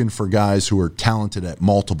 I'm looking for guys who are talented at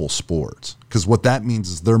multiple sports. Because what that means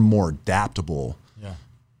is they're more adaptable.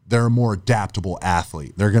 They're a more adaptable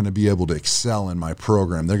athlete. They're going to be able to excel in my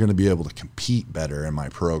program. They're going to be able to compete better in my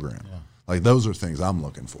program. Like, those are things I'm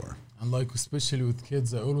looking for. And like, especially with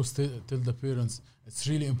kids, I always tell the parents, it's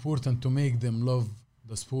really important to make them love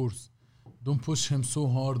the sports. Don't push him so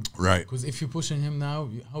hard. Right. Because if you're pushing him now,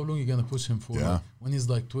 how long are you going to push him for? Like, when he's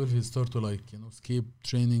like 12, he'll start to like, skip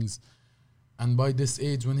trainings. And by this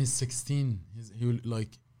age, when he's 16, he will like,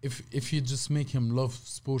 if you just make him love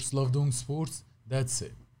sports, love doing sports, that's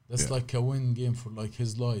it. That's like a win game for like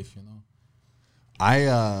his life,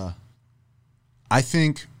 I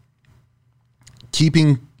think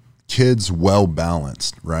keeping kids well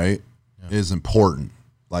balanced, right, is important.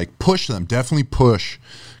 Like, push them, definitely push,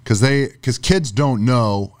 because kids don't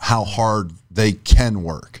know how hard they can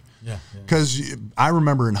work. Because I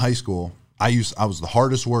remember in high school, I was the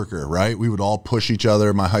hardest worker, right? We would all push each other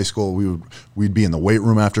in my high school. We'd be in the weight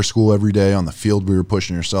room after school every day. On the field, we were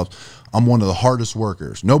pushing ourselves. I'm one of the hardest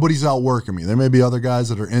workers. Nobody's outworking me. There may be other guys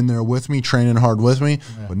that are in there with me, training hard with me,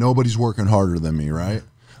 but nobody's working harder than me, right?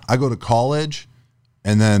 I go to college,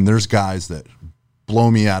 and then there's guys that blow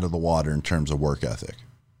me out of the water in terms of work ethic.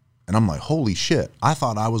 And I'm like, holy shit, I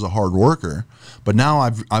thought I was a hard worker, but now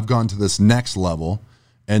I've gone to this next level,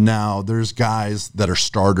 and now there's guys that are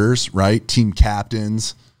starters, right? Team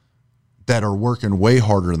captains that are working way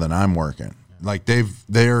harder than I'm working. Like,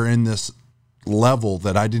 they're in this level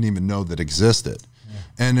that I didn't even know that existed.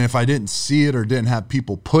 And if I didn't see it or didn't have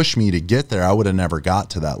people push me to get there, I would have never got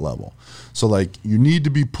to that level. So, like, you need to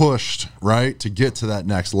be pushed, right, to get to that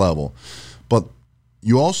next level. But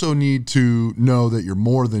you also need to know that you're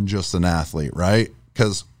more than just an athlete, right?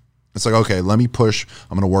 Because it's like, okay, let me push.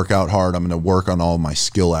 I'm going to work out hard. I'm going to work on all my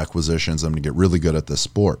skill acquisitions. I'm going to get really good at this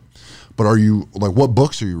sport. But are you, like, what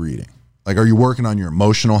books are you reading? Like, are you working on your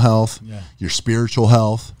emotional health, your spiritual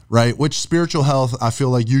health, right? Which spiritual health, I feel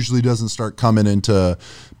like, usually doesn't start coming into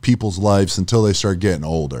people's lives until they start getting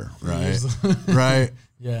older, right? Right?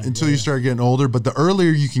 Until you start getting older. But the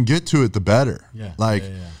earlier you can get to it, the better.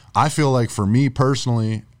 I feel like for me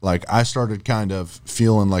personally, like, I started kind of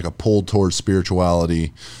feeling like a pull towards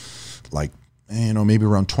spirituality, like, maybe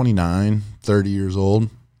around 29, 30 years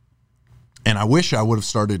old. And I wish I would have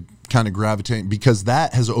started kind of gravitating, because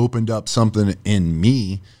that has opened up something in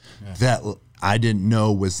me that I didn't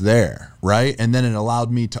know was there, right? And then it allowed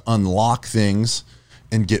me to unlock things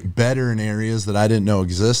and get better in areas that I didn't know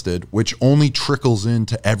existed, which only trickles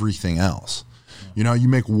into everything else. You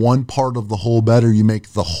make one part of the whole better, you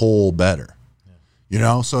make the whole better.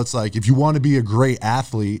 So it's like, if you want to be a great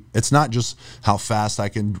athlete, it's not just how fast I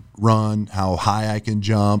can run, how high I can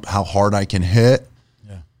jump, how hard I can hit,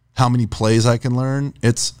 how many plays I can learn.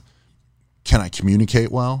 It's, can I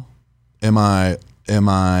communicate well? Am I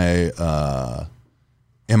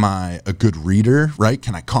a good reader, right?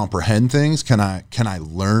 Can I comprehend things? Can I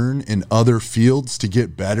learn in other fields to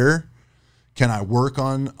get better? Can I work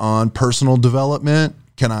on personal development?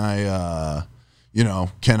 Can I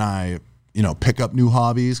pick up new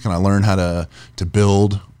hobbies? Can I learn how to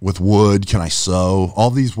build with wood? Can I sew? All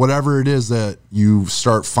these, whatever it is that you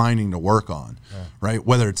start finding to work on, right?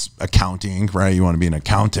 Whether it's accounting, right? You want to be an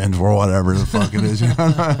accountant or whatever the fuck it is. You know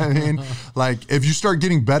what I mean? Like, if you start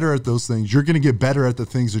getting better at those things, you're going to get better at the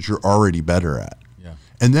things that you're already better at.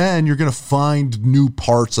 And then you're going to find new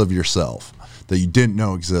parts of yourself that you didn't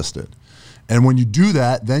know existed. And when you do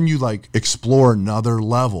that, then you like explore another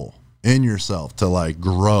level in yourself to like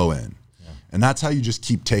grow in. And that's how you just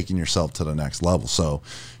keep taking yourself to the next level. So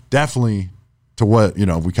definitely, to what,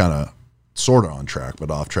 we kind of sort of on track,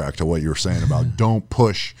 but off track to what you were saying about don't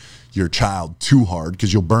push your child too hard,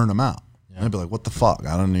 because you'll burn them out. And they'll be like, what the fuck?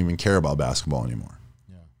 I don't even care about basketball anymore.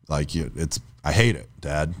 Like, I hate it,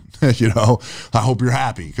 Dad. I hope you're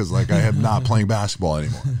happy, because like, I am not playing basketball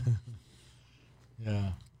anymore.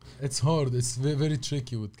 It's hard. It's very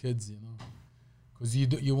tricky with kids, you know, because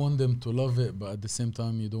you want them to love it, but at the same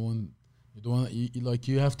time you don't want like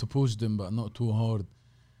you have to push them, but not too hard.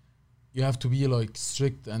 You have to be like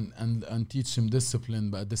strict and teach them discipline,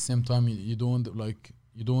 but at the same time you don't want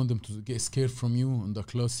you don't want them to get scared from you in the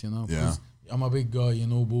class, you know. Yeah. I'm a big guy, you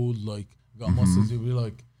know, bold, like got muscles. You'll be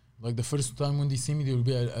like the first time when they see me, they'll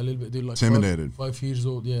be a little bit, they're like intimidated. 5 years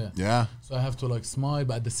old, yeah. Yeah. So I have to like smile,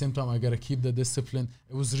 but at the same time I gotta keep the discipline.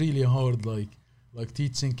 It was really hard, like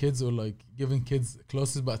teaching kids or like giving kids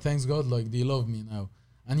classes, but thanks God, like they love me now.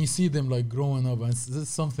 And you see them like growing up, and it's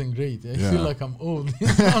something great. I feel like I'm old.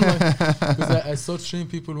 Because I started training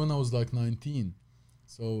people when I was like 19.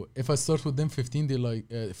 So if I start with them 15, they're like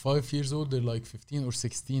 5 years old. They're like 15 or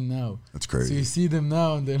 16 now. That's crazy. So you see them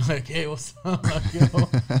now, and they're like, "Hey, what's up?" Like, you know?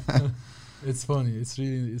 It's funny. It's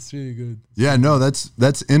really good. Yeah, no,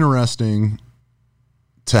 that's interesting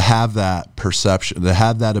to have that perception, to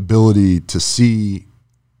have that ability to see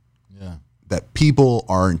that people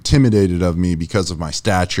are intimidated of me because of my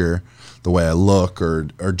stature, the way I look,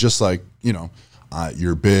 or just like, you know,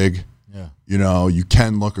 you're big. Yeah. You know, you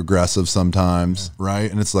can look aggressive sometimes,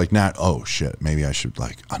 right? And it's like, oh shit, maybe I should,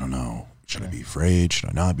 like, I don't know, should I be afraid? Should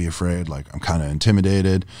I not be afraid? Like, I'm kind of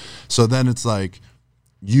intimidated. So then it's like,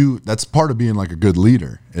 that's part of being like a good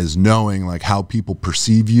leader, is knowing like how people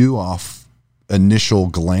perceive you off initial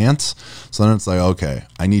glance. So then it's like, okay,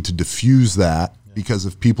 I need to diffuse that. Because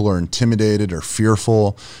if people are intimidated or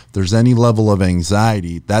fearful, if there's any level of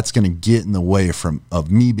anxiety, that's going to get in the way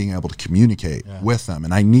of me being able to communicate with them.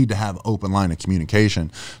 And I need to have open line of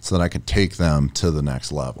communication so that I can take them to the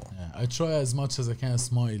next level. Yeah, I try as much as I can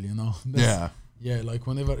smile, you know. Yeah, like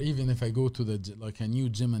whenever, even if I go to like a new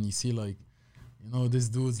gym and you see like, you know, this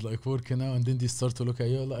dude's like working out, and then they start to look at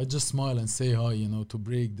you, I just smile and say hi, you know, to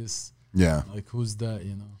break this. Yeah. Like, who's that,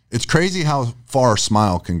 you know? It's crazy how far a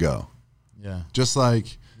smile can go. Yeah. Just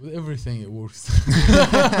like with everything, it works.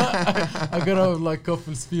 I got out like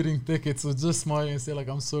couple speeding tickets, so just smile and say like,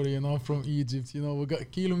 I'm sorry, you know, I'm from Egypt, you know, we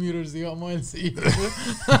got kilometers, you got miles either.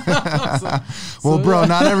 Well, bro,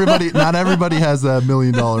 not everybody has that $1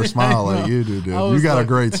 million smile like you do, dude. You got a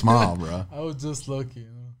great smile, bro. I was just lucky, you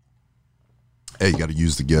know. Hey, you got to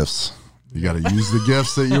use the gifts. You got to use the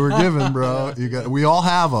gifts that you were given, bro. We all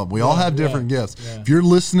have them. We all have different gifts. If you're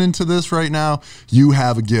listening to this right now, you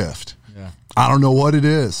have a gift. I don't know what it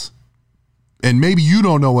is. And maybe you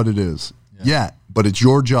don't know what it is yet, but it's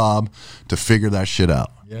your job to figure that shit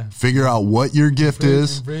out. Yeah. Figure out what your gift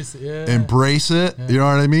is. Embrace it. Yeah. Embrace it. You know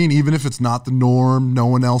what I mean? Even if it's not the norm, no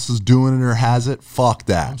one else is doing it or has it, fuck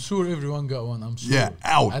that. I'm sure everyone got one. I'm sure. Yeah.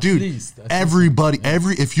 At dude. Least, everybody,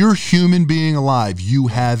 if you're a human being alive, you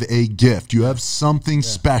have a gift. You have something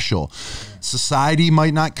special. Society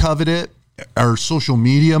might not covet it. Or social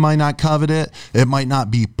media might not covet it. It might not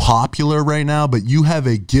be popular right now, but you have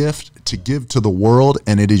a gift to give to the world,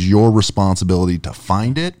 and it is your responsibility to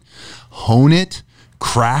find it, hone it,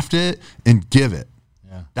 craft it, and give it.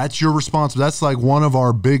 Yeah. That's your responsibility. That's like one of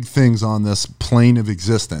our big things on this plane of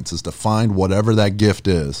existence, is to find whatever that gift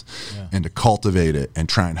is and to cultivate it and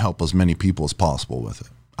try and help as many people as possible with it.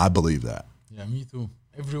 I believe that. Yeah, me too.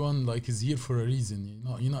 Everyone like is here for a reason,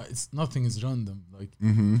 you know. It's nothing is random. Like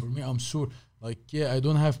for me, I'm sure. Like I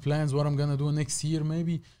don't have plans what I'm gonna do next year,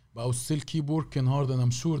 maybe, but I'll still keep working hard, and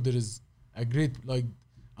I'm sure there is a great like.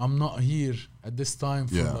 I'm not here at this time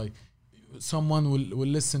for like. Someone will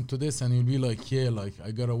listen to this and you'll be like, yeah, like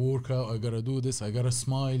I gotta work out, I gotta do this, I gotta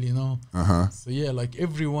smile, you know. So yeah, like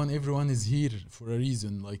everyone is here for a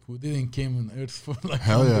reason. Like we didn't came on earth for like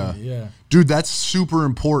hell yeah, dude. That's super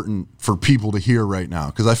important for people to hear right now,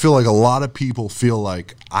 because I feel like a lot of people feel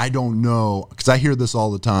like, I don't know, because I hear this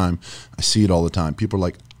all the time, I see it all the time. People are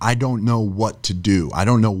like, I don't know what to do, I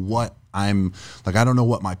don't know what I'm like, I don't know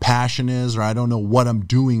what my passion is, or I don't know what I'm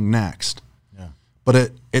doing next.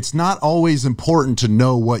 But it's not always important to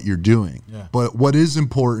know what you're doing. But what is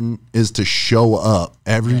important is to show up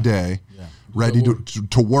every day, ready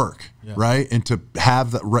to work, right? And to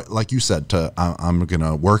have that, like you said, I'm going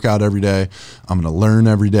to work out every day, I'm going to learn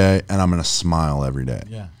every day, and I'm going to smile every day.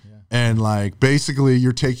 And like basically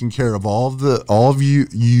you're taking care of all of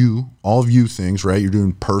you things, right? You're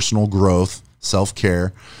doing personal growth,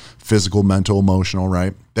 self-care, physical, mental, emotional,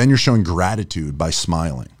 right? Then you're showing gratitude by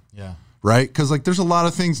smiling. Right? Because like there's a lot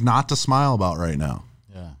of things not to smile about right now.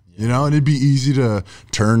 You know, and it'd be easy to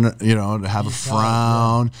turn, you know, to have a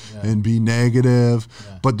frown and be negative.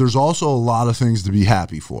 But there's also a lot of things to be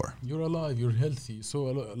happy for. You're alive, you're healthy. So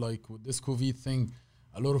like with this COVID thing,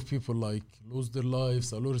 a lot of people like lose their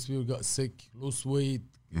lives. A lot of people got sick, lose weight.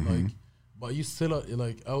 Like, but you still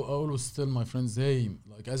like, I always tell my friends, hey,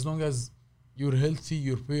 like as long as you're healthy,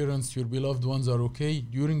 your parents, your beloved ones are okay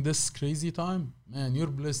during this crazy time, man, you're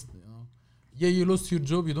blessed, you know. Yeah, you lost your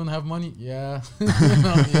job, you don't have money. Yeah. You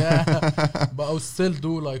know, yeah. But I'll still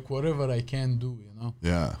do like whatever I can do, you know.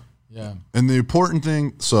 Yeah. Yeah. And the important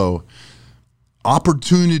thing, so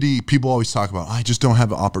opportunity, people always talk about, I just don't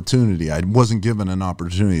have an opportunity. I wasn't given an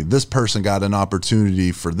opportunity. This person got an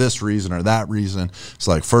opportunity for this reason or that reason. It's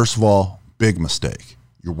like, first of all, big mistake.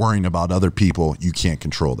 You're worrying about other people. You can't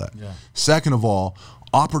control that. Yeah. Second of all,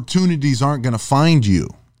 opportunities aren't going to find you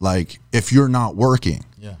like if you're not working.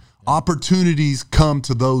 Yeah. Opportunities come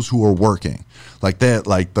to those who are working. Like that,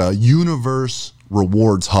 like the universe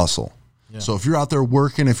rewards hustle. Yeah. So if you're out there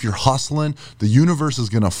working, if you're hustling, the universe is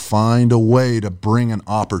going to find a way to bring an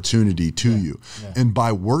opportunity to you. Yeah. And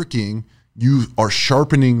by working, you are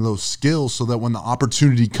sharpening those skills so that when the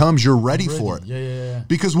opportunity comes, you're ready for it. Yeah.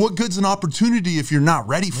 Because what good's an opportunity if you're not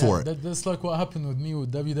ready for it? That's like what happened with me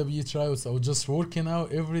with WWE tryouts. I was just working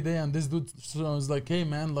out every day, and this dude was like, "Hey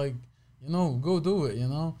man, like, you know, go do it," you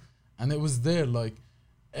know. And it was there, like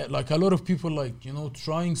a lot of people, like, you know,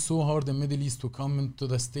 trying so hard in Middle East to come into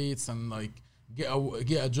the States and like get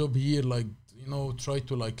a job here, like, you know, try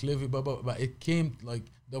to like live it, but it came, like,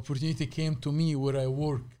 the opportunity came to me where I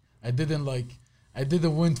work. I didn't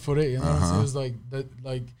went for it, you know. So it was like that,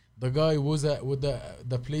 like the guy was at with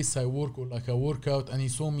the place I work, or like a workout, and he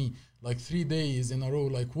saw me like 3 days in a row,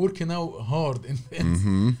 like working out hard, intense,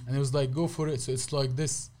 and it was like, go for it. So it's like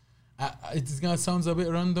this. It's gonna sound a bit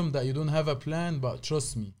random that you don't have a plan, but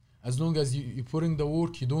trust me, as long as you put in the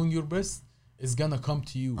work, you're doing your best, it's gonna come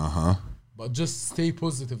to you. But just stay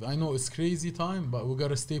positive. I know it's crazy time, but we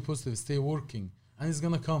gotta stay positive, stay working. And it's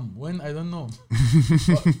gonna come. When? I don't know.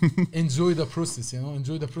 But enjoy the process, you know.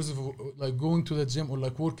 Enjoy the process of like going to the gym or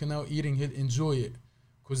like working out, eating it. Enjoy it,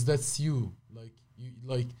 cause that's you.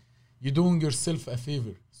 Like you're doing yourself a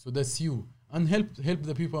favor. So that's you. And help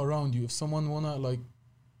the people around you. If someone wanna like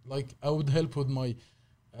I would help with my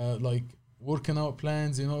like working out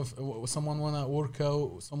plans. You know, if someone wanna work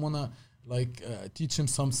out, someone wanna like teach him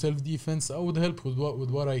some self-defense, I would help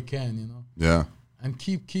with what I can. You know. Yeah. And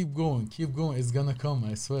keep going. It's gonna come,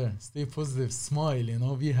 I swear. Stay positive, smile, you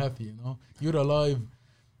know, be happy, you know. You're alive,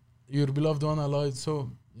 your beloved one alive,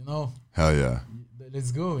 so, you know. Hell yeah.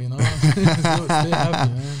 Let's go, you know. Let's go, stay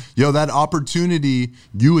happy, man. Yo, that opportunity,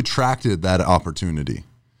 you attracted that opportunity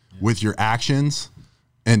with your actions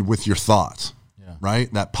and with your thoughts,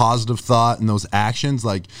 right? That positive thought and those actions,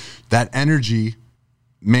 like that energy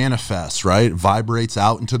manifests, right? Vibrates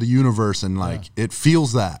out into the universe, and like it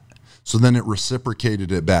feels that. So then it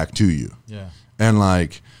reciprocated it back to you. Yeah. And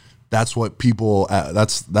like, that's what people,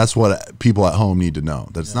 that's what people at home need to know.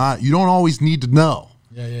 That's not, you don't always need to know.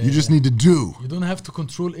 You just need to do. You don't have to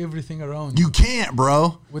control everything around you. You can't,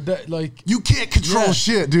 bro. With that, like, you can't control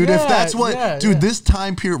shit, dude. If that's what, dude, this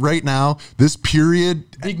time period right now, this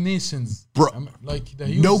period. Big nations. Bro, like the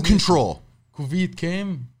huge no nation. control. COVID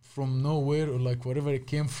came from nowhere, or like whatever it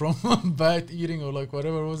came from, bad eating or like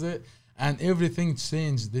whatever was it. And everything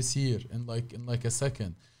changed this year in like a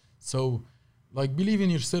second. So, like, believe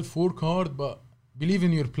in yourself, work hard, but believe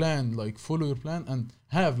in your plan. Like, follow your plan and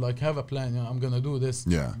have a plan. You know, I'm gonna do this.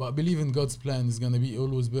 Yeah. But believe in God's plan. It's gonna be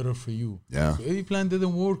always better for you. Yeah. So if your plan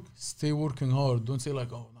didn't work, stay working hard. Don't say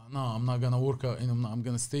like, oh no, I'm not gonna work out. And I'm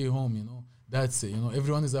gonna stay home. You know, that's it. You know,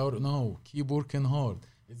 everyone is out. No, keep working hard.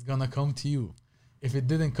 It's gonna come to you. If it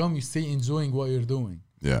didn't come, you stay enjoying what you're doing.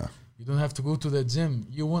 Yeah. You don't have to go to the gym.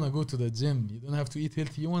 You want to go to the gym. You don't have to eat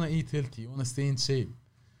healthy. You want to eat healthy. You want to stay in shape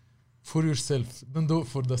for yourself. Don't do it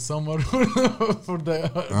for the summer or for the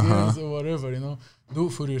girls or whatever, you know. Do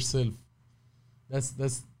it for yourself.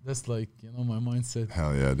 That's like, you know, my mindset.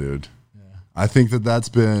 Hell yeah, dude. Yeah. I think that's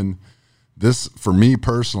been this for me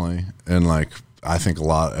personally, and like I think a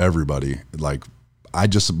lot everybody, like I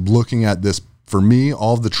just looking at this for me,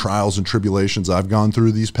 all the trials and tribulations I've gone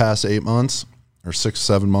through these past 8 months. Or 6,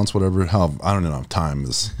 7 months, whatever. I don't even know if time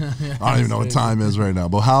is. I don't even know what time is right now.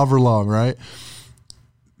 But however long, right?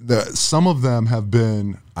 Some of them have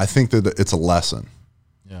been. I think that it's a lesson.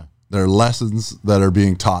 Yeah. There are lessons that are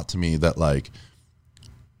being taught to me that, like,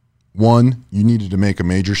 one, you needed to make a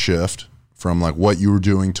major shift from like what you were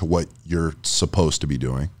doing to what you're supposed to be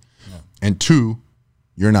doing, and two,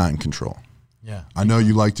 you're not in control. Yeah. I know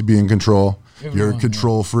you like to be in control. You're a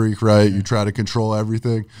control freak, right? Yeah. You try to control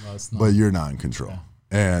everything, but you're not in control.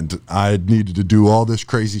 Yeah. And I needed to do all this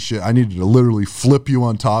crazy shit. I needed to literally flip you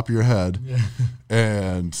on top of your head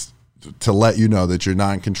and to let you know that you're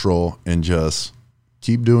not in control, and just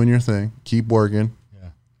keep doing your thing, keep working,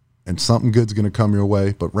 and something good's going to come your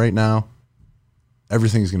way. But right now,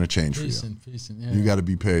 everything's going to change for you. Patient, you got to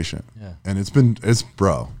be patient. Yeah. And it's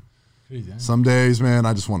bro. crazy. Some days, man,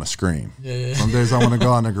 I just want to scream. Yeah. Some days I want to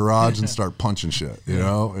go out in the garage and start punching shit, you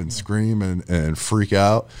know, and scream and freak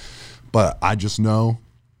out. But I just know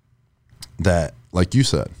that, like you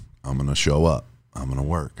said, I'm going to show up. I'm going to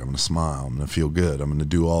work. I'm going to smile. I'm going to feel good. I'm going to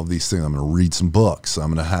do all of these things. I'm going to read some books.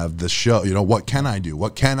 I'm going to have this show. You know, what can I do?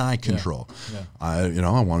 What can I control? Yeah. I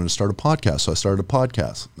wanted to start a podcast, so I started a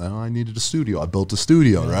podcast. Now I needed a studio. I built a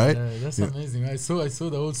studio, right? Yeah, that's amazing. I saw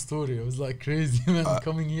the whole story. It was like crazy, man.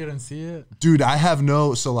 Coming here and see it. Dude, I'm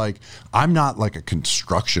not like a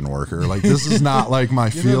construction worker. Like, this is not like my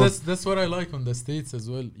You field. know, that's what I like on the States as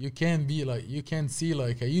well. You can see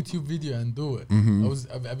like a YouTube video and do it.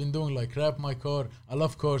 I've been doing like wrap my car. I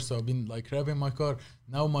love cars, so I've been like wrapping my car.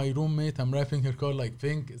 Now my roommate, I'm wrapping her car like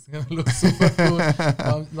pink. It's gonna look super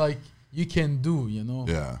cool. Like, you can do, you know.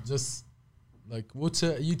 Yeah. Just like watch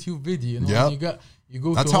a YouTube video, you know. Yep. And you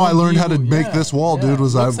go. That's to how I Home learned how to Depot. make this wall, dude.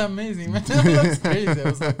 That's amazing, man. That's crazy. I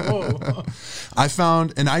was like, whoa. I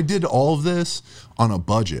found, and I did all of this on a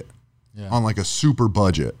budget, on like a super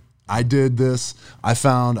budget. I did this. I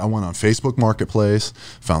went on Facebook Marketplace,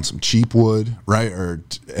 found some cheap wood, right?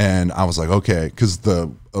 And I was like, okay, because the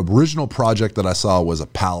original project that I saw was a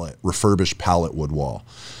refurbished pallet wood wall.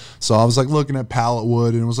 So I was like looking at pallet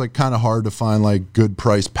wood, and it was like kind of hard to find like good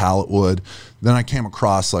price pallet wood. Then I came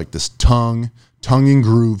across like this tongue and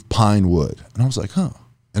groove pine wood, and I was like, huh.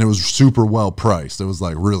 And it was super well priced. It was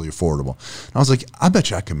like really affordable. And I was like, I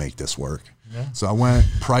bet you I can make this work. Yeah. So I went,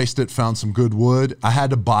 priced it, found some good wood. I had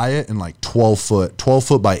to buy it in like 12 foot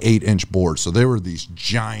by 8-inch boards. So they were these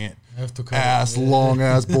giant long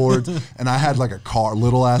ass boards. And I had like a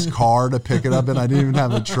little ass car to pick it up, and I didn't even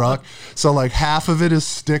have a truck. So like half of it is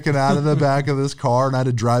sticking out of the back of this car, and I had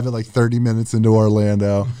to drive it like 30 minutes into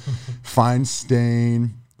Orlando, find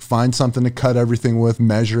stain, find something to cut everything with,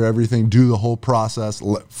 measure everything, do the whole process.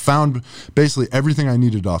 Found basically everything I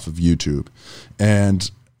needed off of YouTube,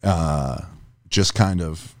 and just kind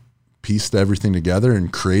of pieced everything together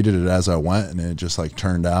and created it as I went, and it just like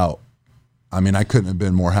turned out. I mean, I couldn't have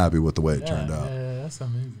been more happy with the way it turned out. Yeah, that's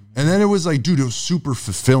amazing. And then it was like, dude, it was super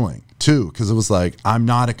fulfilling too, because it was like, I'm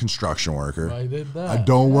not a construction worker. I did that. I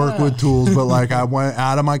don't work with tools, but like I went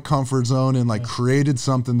out of my comfort zone and like created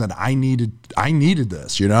something that I needed. I needed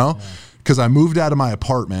this, you know, because I moved out of my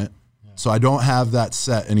apartment. So I don't have that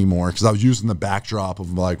set anymore, because I was using the backdrop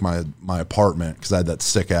of like my apartment, because I had that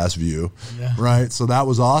sick ass view, right? So that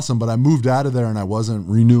was awesome. But I moved out of there and I wasn't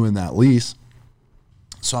renewing that lease.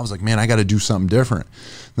 So I was like, man, I got to do something different.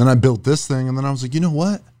 Then I built this thing, and then I was like, you know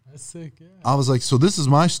what? That's sick. Yeah. I was like, so this is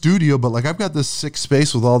my studio, but like I've got this sick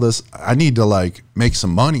space with all this. I need to like make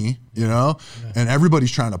some money, you know? And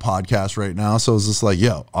everybody's trying to podcast right now. So it's just like,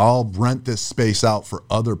 yo, I'll rent this space out for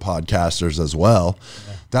other podcasters as well.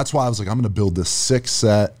 That's why I was like, I'm going to build this sick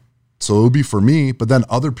set. So it would be for me, but then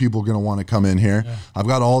other people are going to want to come in here. I've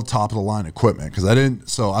got all top of the line equipment, because I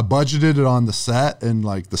budgeted it on the set and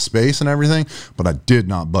like the space and everything, but I did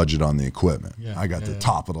not budget on the equipment. I got the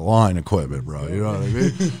top of the line equipment, bro. You know what I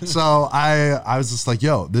mean? So I was just like,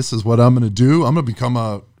 yo, this is what I'm going to do. I'm going to become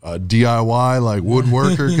a DIY like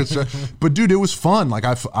woodworker. But dude, it was fun. Like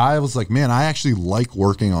I was like, man, I actually like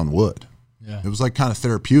working on wood. It was like kind of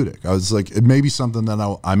therapeutic. I was like, it may be something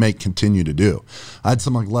that I may continue to do. I had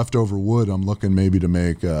some like leftover wood. I'm looking maybe to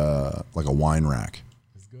make like a wine rack.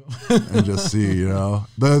 Let's go. And just see, you know.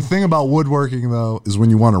 The thing about woodworking though is when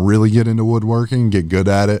you want to really get into woodworking, get good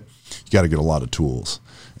at it, you got to get a lot of tools.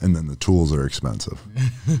 And then the tools are expensive.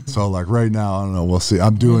 So like right now, I don't know. We'll see.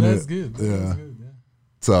 I'm doing it. Good. Yeah. That's good. Yeah.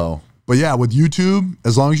 So, but yeah, with YouTube,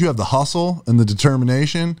 as long as you have the hustle and the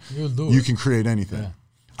determination, you can create anything.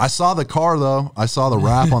 I saw the car though. I saw the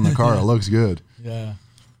wrap on the car. It looks good. Yeah.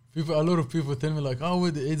 A lot of people tell me like, oh,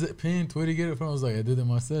 is it paint? Where do you get it from? I was like, I did it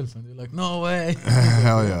myself. And they're like, no way.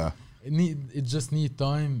 Hell yeah. It just need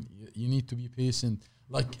time. You need to be patient.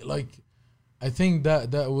 Like I think that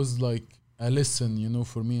was like a lesson, you know,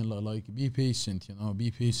 for me. Like be patient, you know, be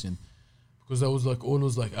patient. Because I was like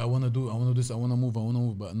always like, I want to do this, I want to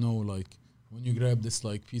move. But no, like when you grab this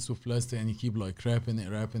like piece of plastic and you keep like wrapping it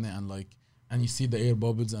and like, and you see the air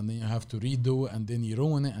bubbles, and then you have to redo it, and then you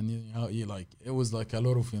ruin it, and you like, it was like a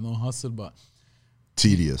lot of, you know, hustle, but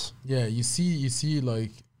tedious. Yeah, you see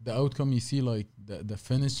like the outcome, you see like the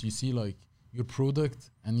finish, you see like your product,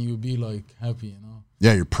 and you'll be like happy, you know.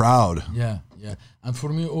 Yeah, you're proud. Yeah. And for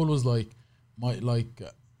me, always like my like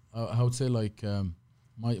I would say like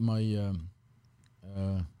my I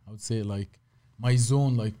would say like my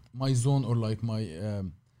zone or like my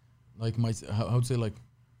I would say like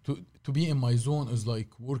to be in my zone is like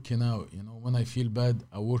working out, you know. When I feel bad,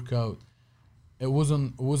 I work out. it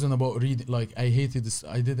wasn't about reading. Like I hated this.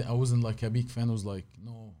 I wasn't like a big fan. I was like,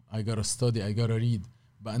 no, I gotta study, I gotta read.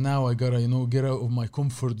 But now I gotta, get out of my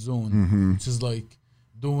comfort zone, which is like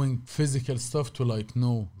doing physical stuff to like,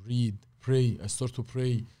 no, read, pray. I start to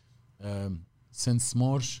pray since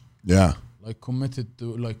March. Yeah. Like committed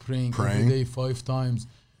to like praying every day 5 times,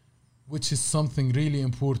 which is something really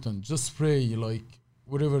important. Just pray, like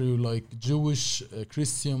whatever you like, Jewish,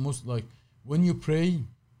 Christian, most like when you pray.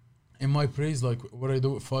 In my praise, like what I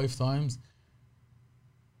do 5 times,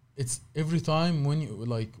 it's every time when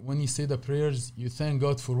you say the prayers, you thank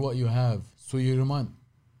God for what you have. So you remind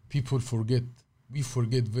people we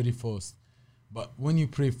forget very fast. But when you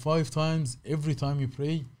pray 5 times, every time you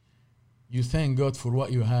pray, you thank God for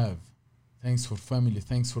what you have. Thanks for family,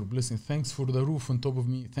 thanks for blessing, thanks for the roof on top of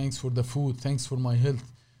me, thanks for the food, thanks for my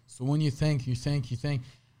health. So when you thank,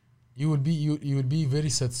 you will be very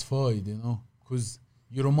satisfied, because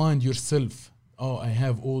you remind yourself, oh, I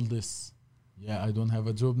have all this. Yeah, I don't have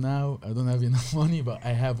a job now. I don't have enough money, but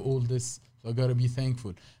I have all this. So I got to be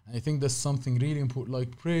thankful. And I think that's something really important.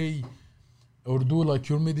 Like pray or do like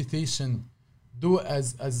your meditation. Do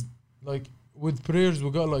as like with prayers, we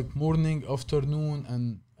got like morning,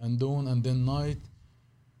 afternoon, and dawn, and then night.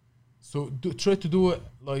 So try to do it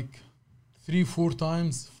like 3-4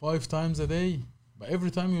 times, 5 times a day. But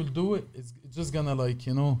every time you'll do it, it's just gonna like,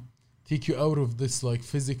 take you out of this like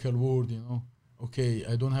physical world, Okay,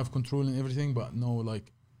 I don't have control in everything, but no,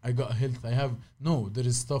 like I got health. There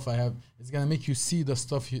is stuff I have. It's gonna make you see the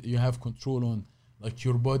stuff you have control on, like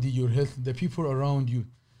your body, your health, the people around you.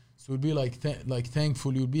 So you'll be like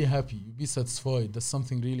thankful. You'll be happy. You'll be satisfied. That's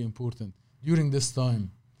something really important during this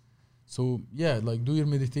time. So yeah, like do your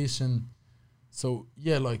meditation. So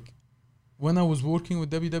yeah, like when I was working with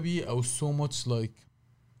WWE, I was so much like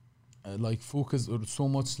focused or so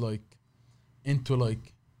much like into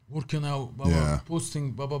like working out,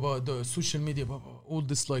 posting, the social media, all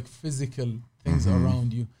this like physical things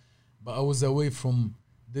around you. But I was away from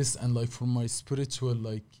this and like from my spiritual,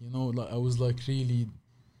 like, like I was like really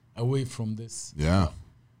away from this. Yeah.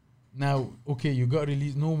 Now, okay, you got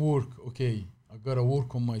release, no work. Okay, I got to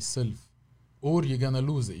work on myself, or you're going to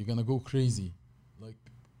lose it. You're going to go crazy. Like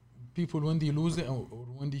people, when they lose it or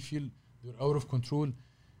when they feel they're out of control,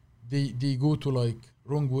 they go to like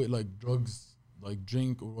wrong way, like drugs, like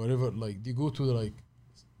drink or whatever. Like they go to like,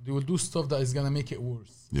 they will do stuff that is gonna make it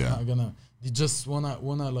worse. Yeah. They just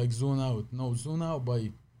wanna like zone out. No, zone out by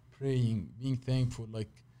praying, being thankful, like,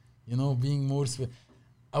 being more.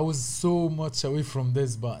 I was so much away from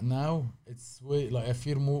this, but now it's way like I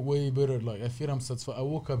feel way better. Like I feel I'm satisfied. I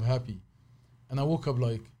woke up happy, and I woke up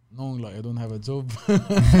like knowing like I don't have a job.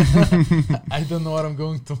 I don't know what I'm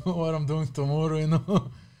doing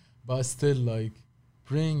tomorrow. But still, like,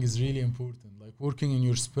 praying is really important. Like, working in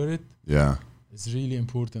your spirit is really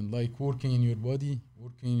important. Like, working in your body,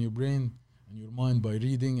 working in your brain and your mind by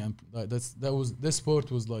reading. And this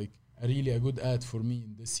part was, like, a good ad for me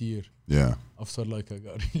in this year. Yeah. After, like, I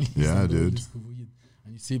got released. Yeah, dude.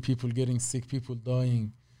 And you see people getting sick, people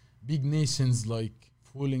dying, big nations, like,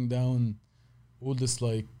 falling down, all this,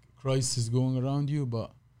 like, crisis going around you.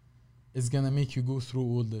 But it's going to make you go through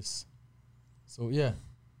all this. So, yeah.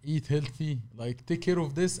 Eat healthy, like take care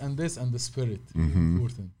of this and the spirit.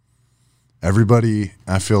 Important. Everybody,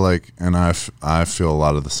 I feel like, and I feel a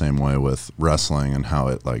lot of the same way with wrestling and how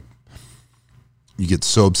it like you get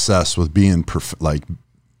so obsessed with being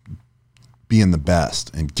being the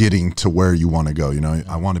best and getting to where you want to go.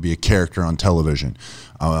 I want to be a character on television.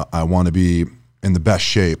 I want to be in the best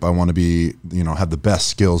shape. I want to be, have the best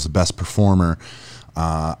skills, the best performer.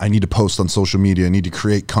 I need to post on social media. I need to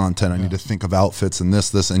create content. I need to think of outfits and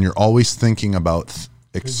this, and you're always thinking about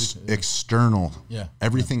external,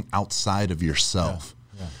 everything outside of yourself.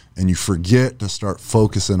 And you forget to start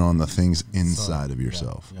focusing on the things inside of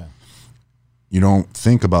yourself. You don't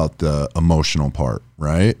think about the emotional part,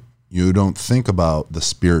 right? You don't think about the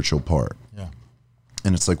spiritual part.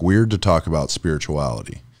 And it's like weird to talk about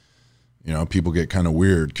spirituality. People get kind of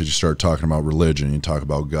weird because you start talking about religion, you talk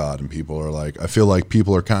about God, and people are like, I feel like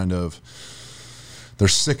people are they're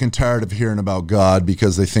sick and tired of hearing about God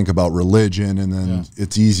because they think about religion, and then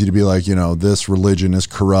it's easy to be like, this religion is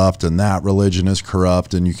corrupt and that religion is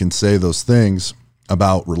corrupt, and you can say those things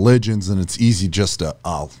about religions, and it's easy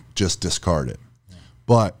I'll just discard it.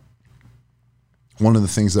 But one of the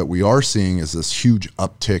things that we are seeing is this huge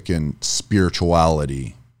uptick in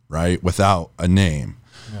spirituality, right? Without a name.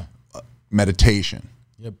 Meditation.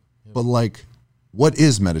 Yep. But like, what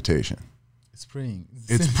is meditation? It's praying.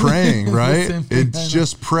 It's praying, right? It's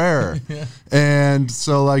just prayer. And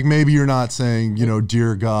so like maybe you're not saying,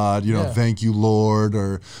 dear God, thank you, Lord,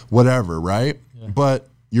 or whatever, right? but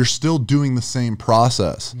you're still doing the same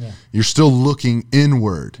process. Yeah. You're still looking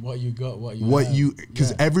inward. What you got, what you have.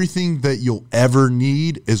 Because everything that you'll ever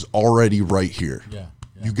need is already right here. Yeah.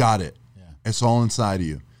 You got it. Yeah. It's all inside of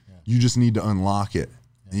you. You just need to unlock it.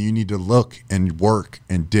 And you need to look and work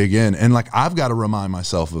and dig in. And like, I've got to remind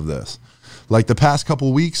myself of this. Like the past couple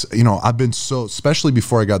of weeks, you know, I've been so, especially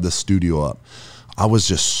before I got this studio up, I was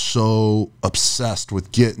just so obsessed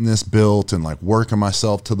with getting this built and like working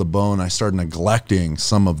myself to the bone. I started neglecting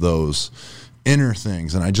some of those inner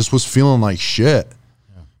things, and I just was feeling like shit,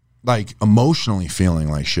 like emotionally feeling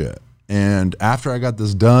like shit. And after I got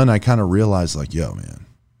this done, I kind of realized like, yo, man,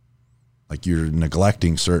 like you're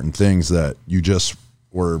neglecting certain things that you just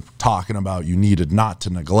were talking about you needed not to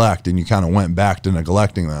neglect, and you kind of went back to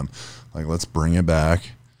neglecting them. Like, let's bring it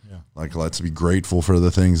back. Like, let's be grateful for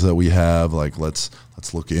the things that we have. Like, let's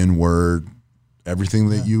look inward. Everything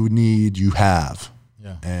that you need, you have.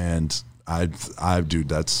 Yeah. And dude,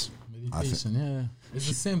 that's meditation. It's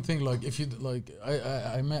the same thing. Like, if you like,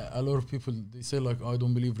 I met a lot of people. They say like, oh, I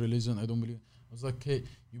don't believe religion. I don't believe. I was like, hey,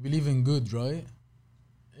 you believe in good, right?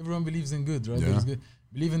 Everyone believes in good, right? Yeah. There's good.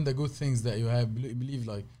 Believe in the good things that you have. Believe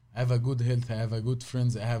like, I have a good health. I have a good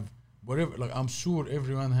friends. I have. Whatever, like I'm sure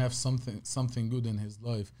everyone have something good in his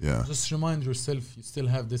life. Yeah. Just remind yourself you still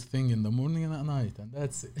have this thing in the morning and at night, and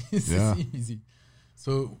that's it. It's easy.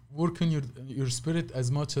 So work on your spirit as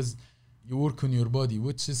much as you work on your body,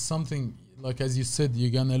 which is something like, as you said, you're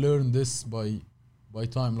gonna learn this by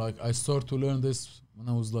time. Like I started to learn this when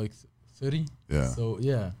I was like 30. Yeah.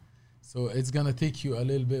 So it's gonna take you a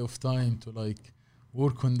little bit of time to like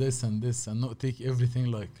work on this and not take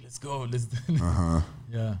everything like let's go, let's do it.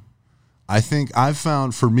 Yeah. I think I've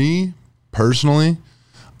found, for me personally,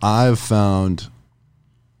 I've found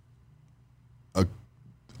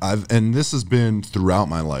and this has been throughout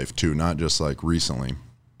my life too, not just like recently,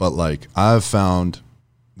 but like I've found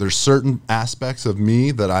there's certain aspects of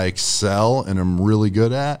me that I excel and I'm really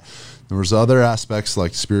good at. There's other aspects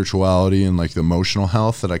like spirituality and like the emotional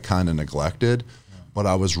health that I kind of neglected, but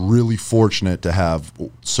I was really fortunate to have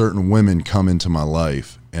certain women come into my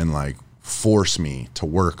life and like force me to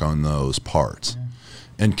work on those parts.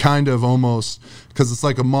 And kind of almost, because it's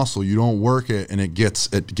like a muscle, you don't work it and it gets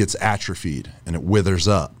atrophied and it withers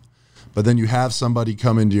up. But then you have somebody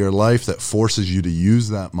come into your life that forces you to use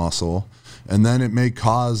that muscle, and then it may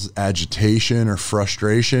cause agitation or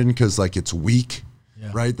frustration because like it's weak.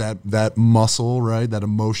 Right, that muscle, right, that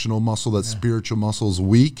emotional muscle, that spiritual muscle is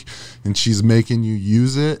weak, and she's making you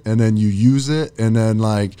use it, and then you use it, and then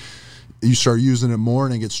like you start using it more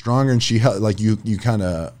and it gets stronger, and she like you kind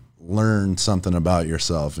of learn something about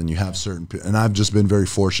yourself, and you have certain, and I've just been very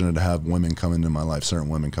fortunate to have women come into my life, certain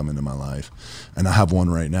women come into my life, and I have one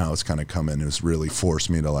right now. It's kind of come in, who's really forced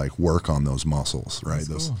me to like work on those muscles, right? That's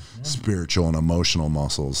those cool. Spiritual and emotional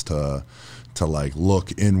muscles to like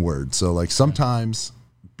look inward. So like sometimes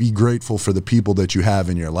be grateful for the people that you have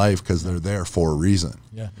in your life, because they're there for a reason.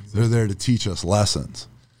 Yeah, exactly. They're there to teach us lessons.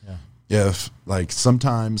 Yeah. If like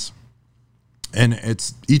sometimes. And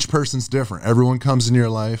it's each person's different. Everyone comes into your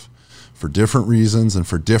life for different reasons and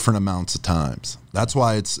for different amounts of times. That's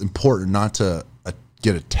why it's important not to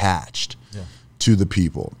get attached to the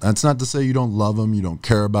people. That's not to say you don't love them, you don't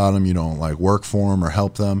care about them, you don't like work for them or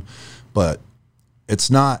help them, but it's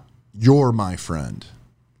not you're my friend.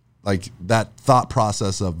 Like that thought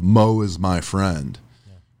process of Mo is my friend.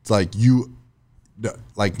 It's like you're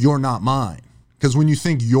not mine. Because when you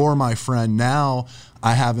think you're my friend, now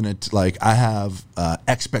I have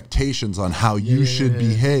expectations on how you should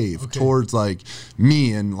behave towards like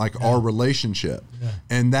me and like our relationship.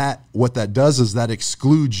 And that what that does is that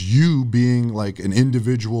excludes you being like an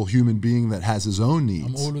individual human being that has his own needs.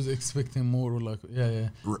 I'm always expecting more, like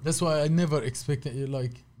that's why I never expect it.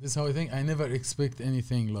 Like this is how I think. I never expect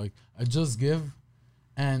anything. Like I just give,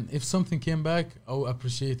 and if something came back, I'll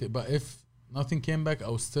appreciate it. But if nothing came back, I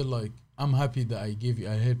was still like, I'm happy that I gave you,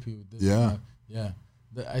 I help you with this.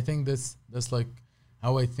 I think that's like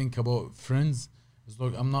how I think about friends. It's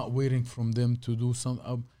like I'm not waiting from them to do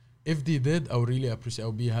something. If they did, I'll really appreciate.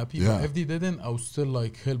 I'll be happy. Yeah. But if they didn't, I'll still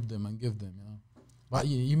like help them and give them. You know. But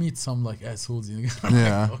you meet some like assholes. You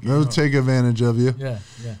know? They'll take advantage of you. Yeah.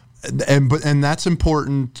 And that's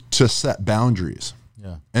important to set boundaries.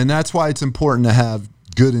 Yeah. And that's why it's important to have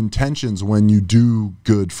good intentions when you do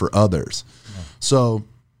good for others. Yeah. So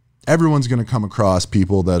everyone's going to come across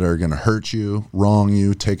people that are going to hurt you, wrong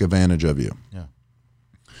you, take advantage of you. Yeah.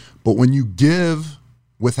 But when you give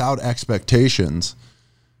without expectations,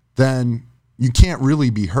 then you can't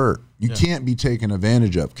really be hurt. You can't be taken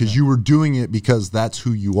advantage of, because you were doing it because that's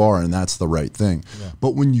who you are and that's the right thing. Yeah.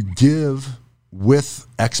 But when you give with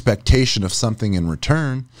expectation of something in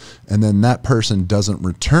return, and then that person doesn't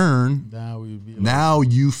return, now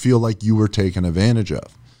you feel like you were taken advantage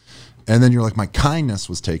of. And then you're like, my kindness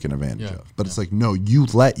was taken advantage of. But it's like, no, you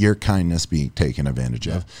let your kindness be taken advantage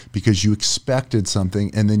of because you expected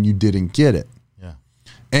something and then you didn't get it. Yeah.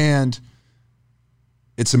 And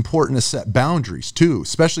it's important to set boundaries too,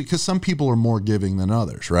 especially because some people are more giving than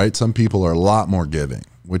others, right? Some people are a lot more giving,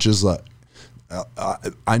 which is like,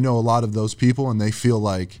 I know a lot of those people and they feel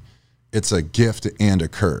like it's a gift and a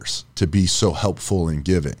curse to be so helpful in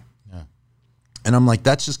giving. Yeah. And I'm like,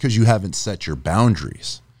 that's just because you haven't set your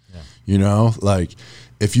boundaries. Yeah. You know, like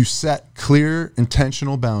if you set clear,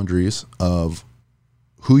 intentional boundaries of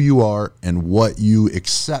who you are and what you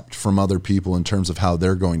accept from other people in terms of how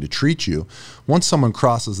they're going to treat you, once someone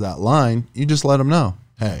crosses that line, you just let them know,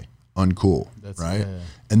 hey, uncool, right? Yeah.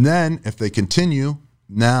 And then if they continue,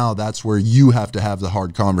 now that's where you have to have the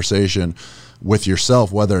hard conversation with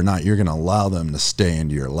yourself, whether or not you're going to allow them to stay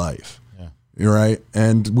into your life. Yeah. You're right.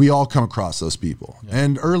 And we all come across those people. Yeah.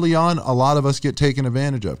 And early on, a lot of us get taken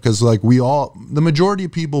advantage of because like the majority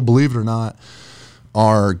of people, believe it or not,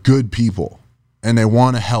 are good people and they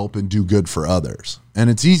want to help and do good for others. And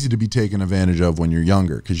it's easy to be taken advantage of when you're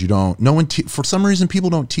younger because for some reason, people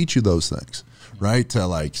don't teach you those things, right? To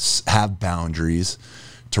like have boundaries,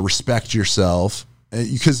 to respect yourself.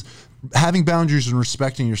 Because having boundaries and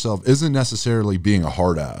respecting yourself isn't necessarily being a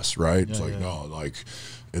hard ass, right? It's like, no, like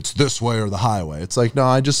it's this way or the highway. It's like, no,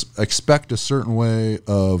 I just expect a certain way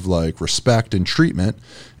of like respect and treatment.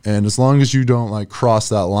 And as long as you don't like cross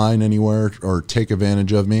that line anywhere or take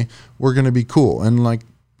advantage of me, we're going to be cool. And like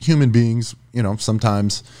human beings, you know,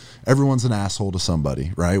 sometimes everyone's an asshole to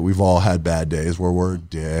somebody, right? We've all had bad days where we're a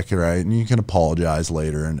dick, right? And you can apologize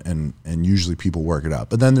later and usually people work it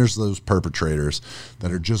out. But then there's those perpetrators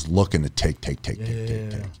that are just looking to take.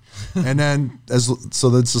 And then so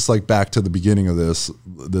that's just like back to the beginning of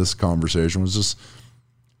this conversation was just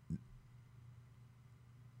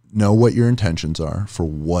know what your intentions are for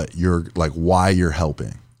what you're like, why you're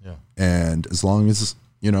helping. Yeah. And as long as,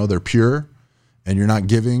 you know, they're pure, and you're not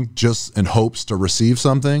giving just in hopes to receive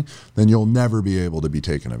something, then you'll never be able to be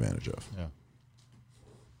taken advantage of. Yeah.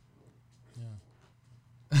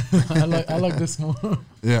 I like this more.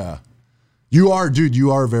 Yeah. You are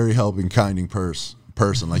a very helping, kinding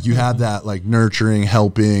person. Like you have that like nurturing,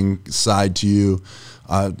 helping side to you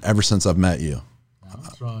ever since I've met you. I'm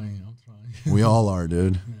trying. We all are,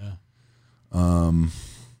 dude. Yeah.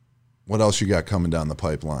 What else you got coming down the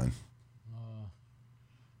pipeline?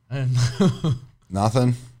 And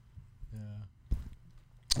Nothing? Yeah.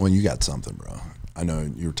 Well, you got something, bro. I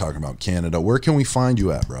know you were talking about Canada. Where can we find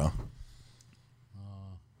you at, bro?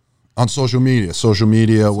 On social media.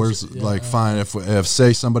 Where's fine if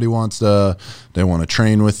say somebody they want to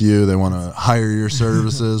train with you, they want to hire your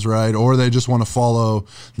services, right? Or they just want to follow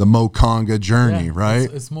the Mo Conga journey,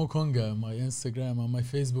 right? It's Mo Conga. My Instagram and my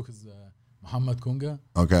Facebook is Muhammad Conga.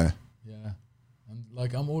 Okay. Yeah. And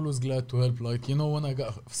like I'm always glad to help. Like, you know, when I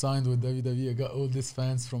got signed with WWE, I got all these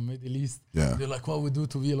fans from Middle East. Yeah. They're like, what we do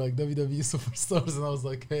to be like WWE superstars? And I was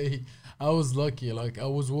like, hey, I was lucky. Like I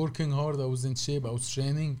was working hard, I was in shape, I was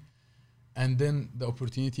training. And then the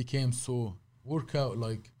opportunity came. So work out,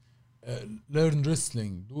 like learn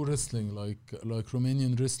wrestling, do wrestling, like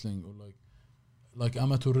Romanian wrestling or like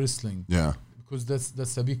amateur wrestling. Yeah. Because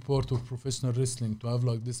that's a big part of professional wrestling, to have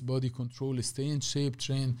like this body control, stay in shape,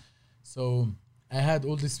 train. So I had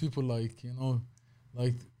all these people like, you know,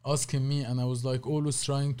 like asking me, and I was like always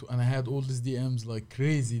trying to, and I had all these DMs, like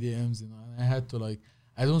crazy DMs, you know, and I had to like,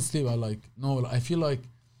 I don't sleep. I feel like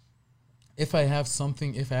if I have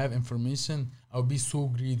something, if I have information, I'll be so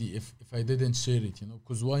greedy if I didn't share it, you know,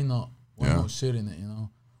 because why not? Why not sharing it, you know?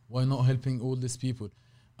 Why not helping all these people?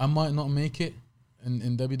 I might not make it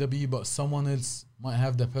in WWE, but someone else might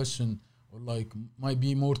have the passion or like might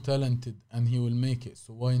be more talented and he will make it.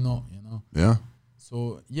 So why not, you know? Yeah.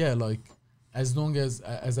 So yeah, like as long as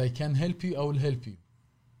I can help you, I will help you.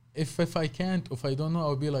 If I can't, if I don't know,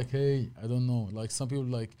 I'll be like, hey, I don't know. Like some people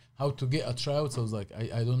like how to get a tryout. So I was like,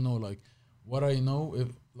 I don't know. Like what I know,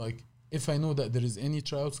 if I know that there is any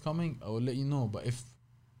tryouts coming, I will let you know. But if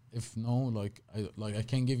no, I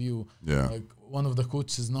can't give you like one of the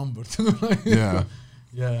coach's number. Yeah.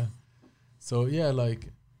 Yeah. So yeah, like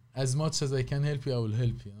as much as I can help you, I will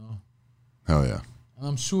help you, you know. Hell yeah. And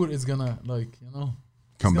I'm sure it's gonna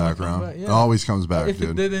come back around. Yeah. It always comes back, if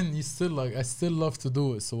dude. It didn't, you still I still love to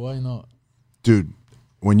do it, so why not? Dude,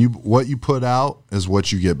 what you put out is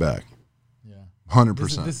what you get back.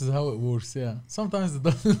 100%. This is how it works, yeah. Sometimes it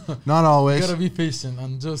doesn't. Not always. You gotta be patient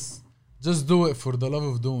and just do it for the love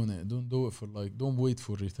of doing it. Don't do it for don't wait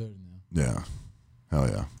for return. Yeah. Yeah. Hell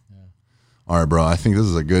yeah. Yeah. All right, bro. I think this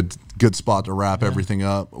is a good spot to wrap everything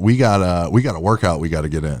up. We got a workout we got to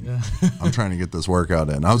get in. Yeah. I'm trying to get this workout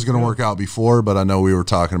in. I was going to work out before, but I know we were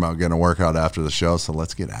talking about getting a workout after the show, so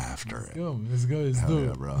let's get after it. Let's go. Let's do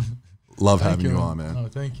Yeah, it. bro. Love having you man. on, man. No,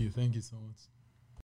 thank you. Thank you so much.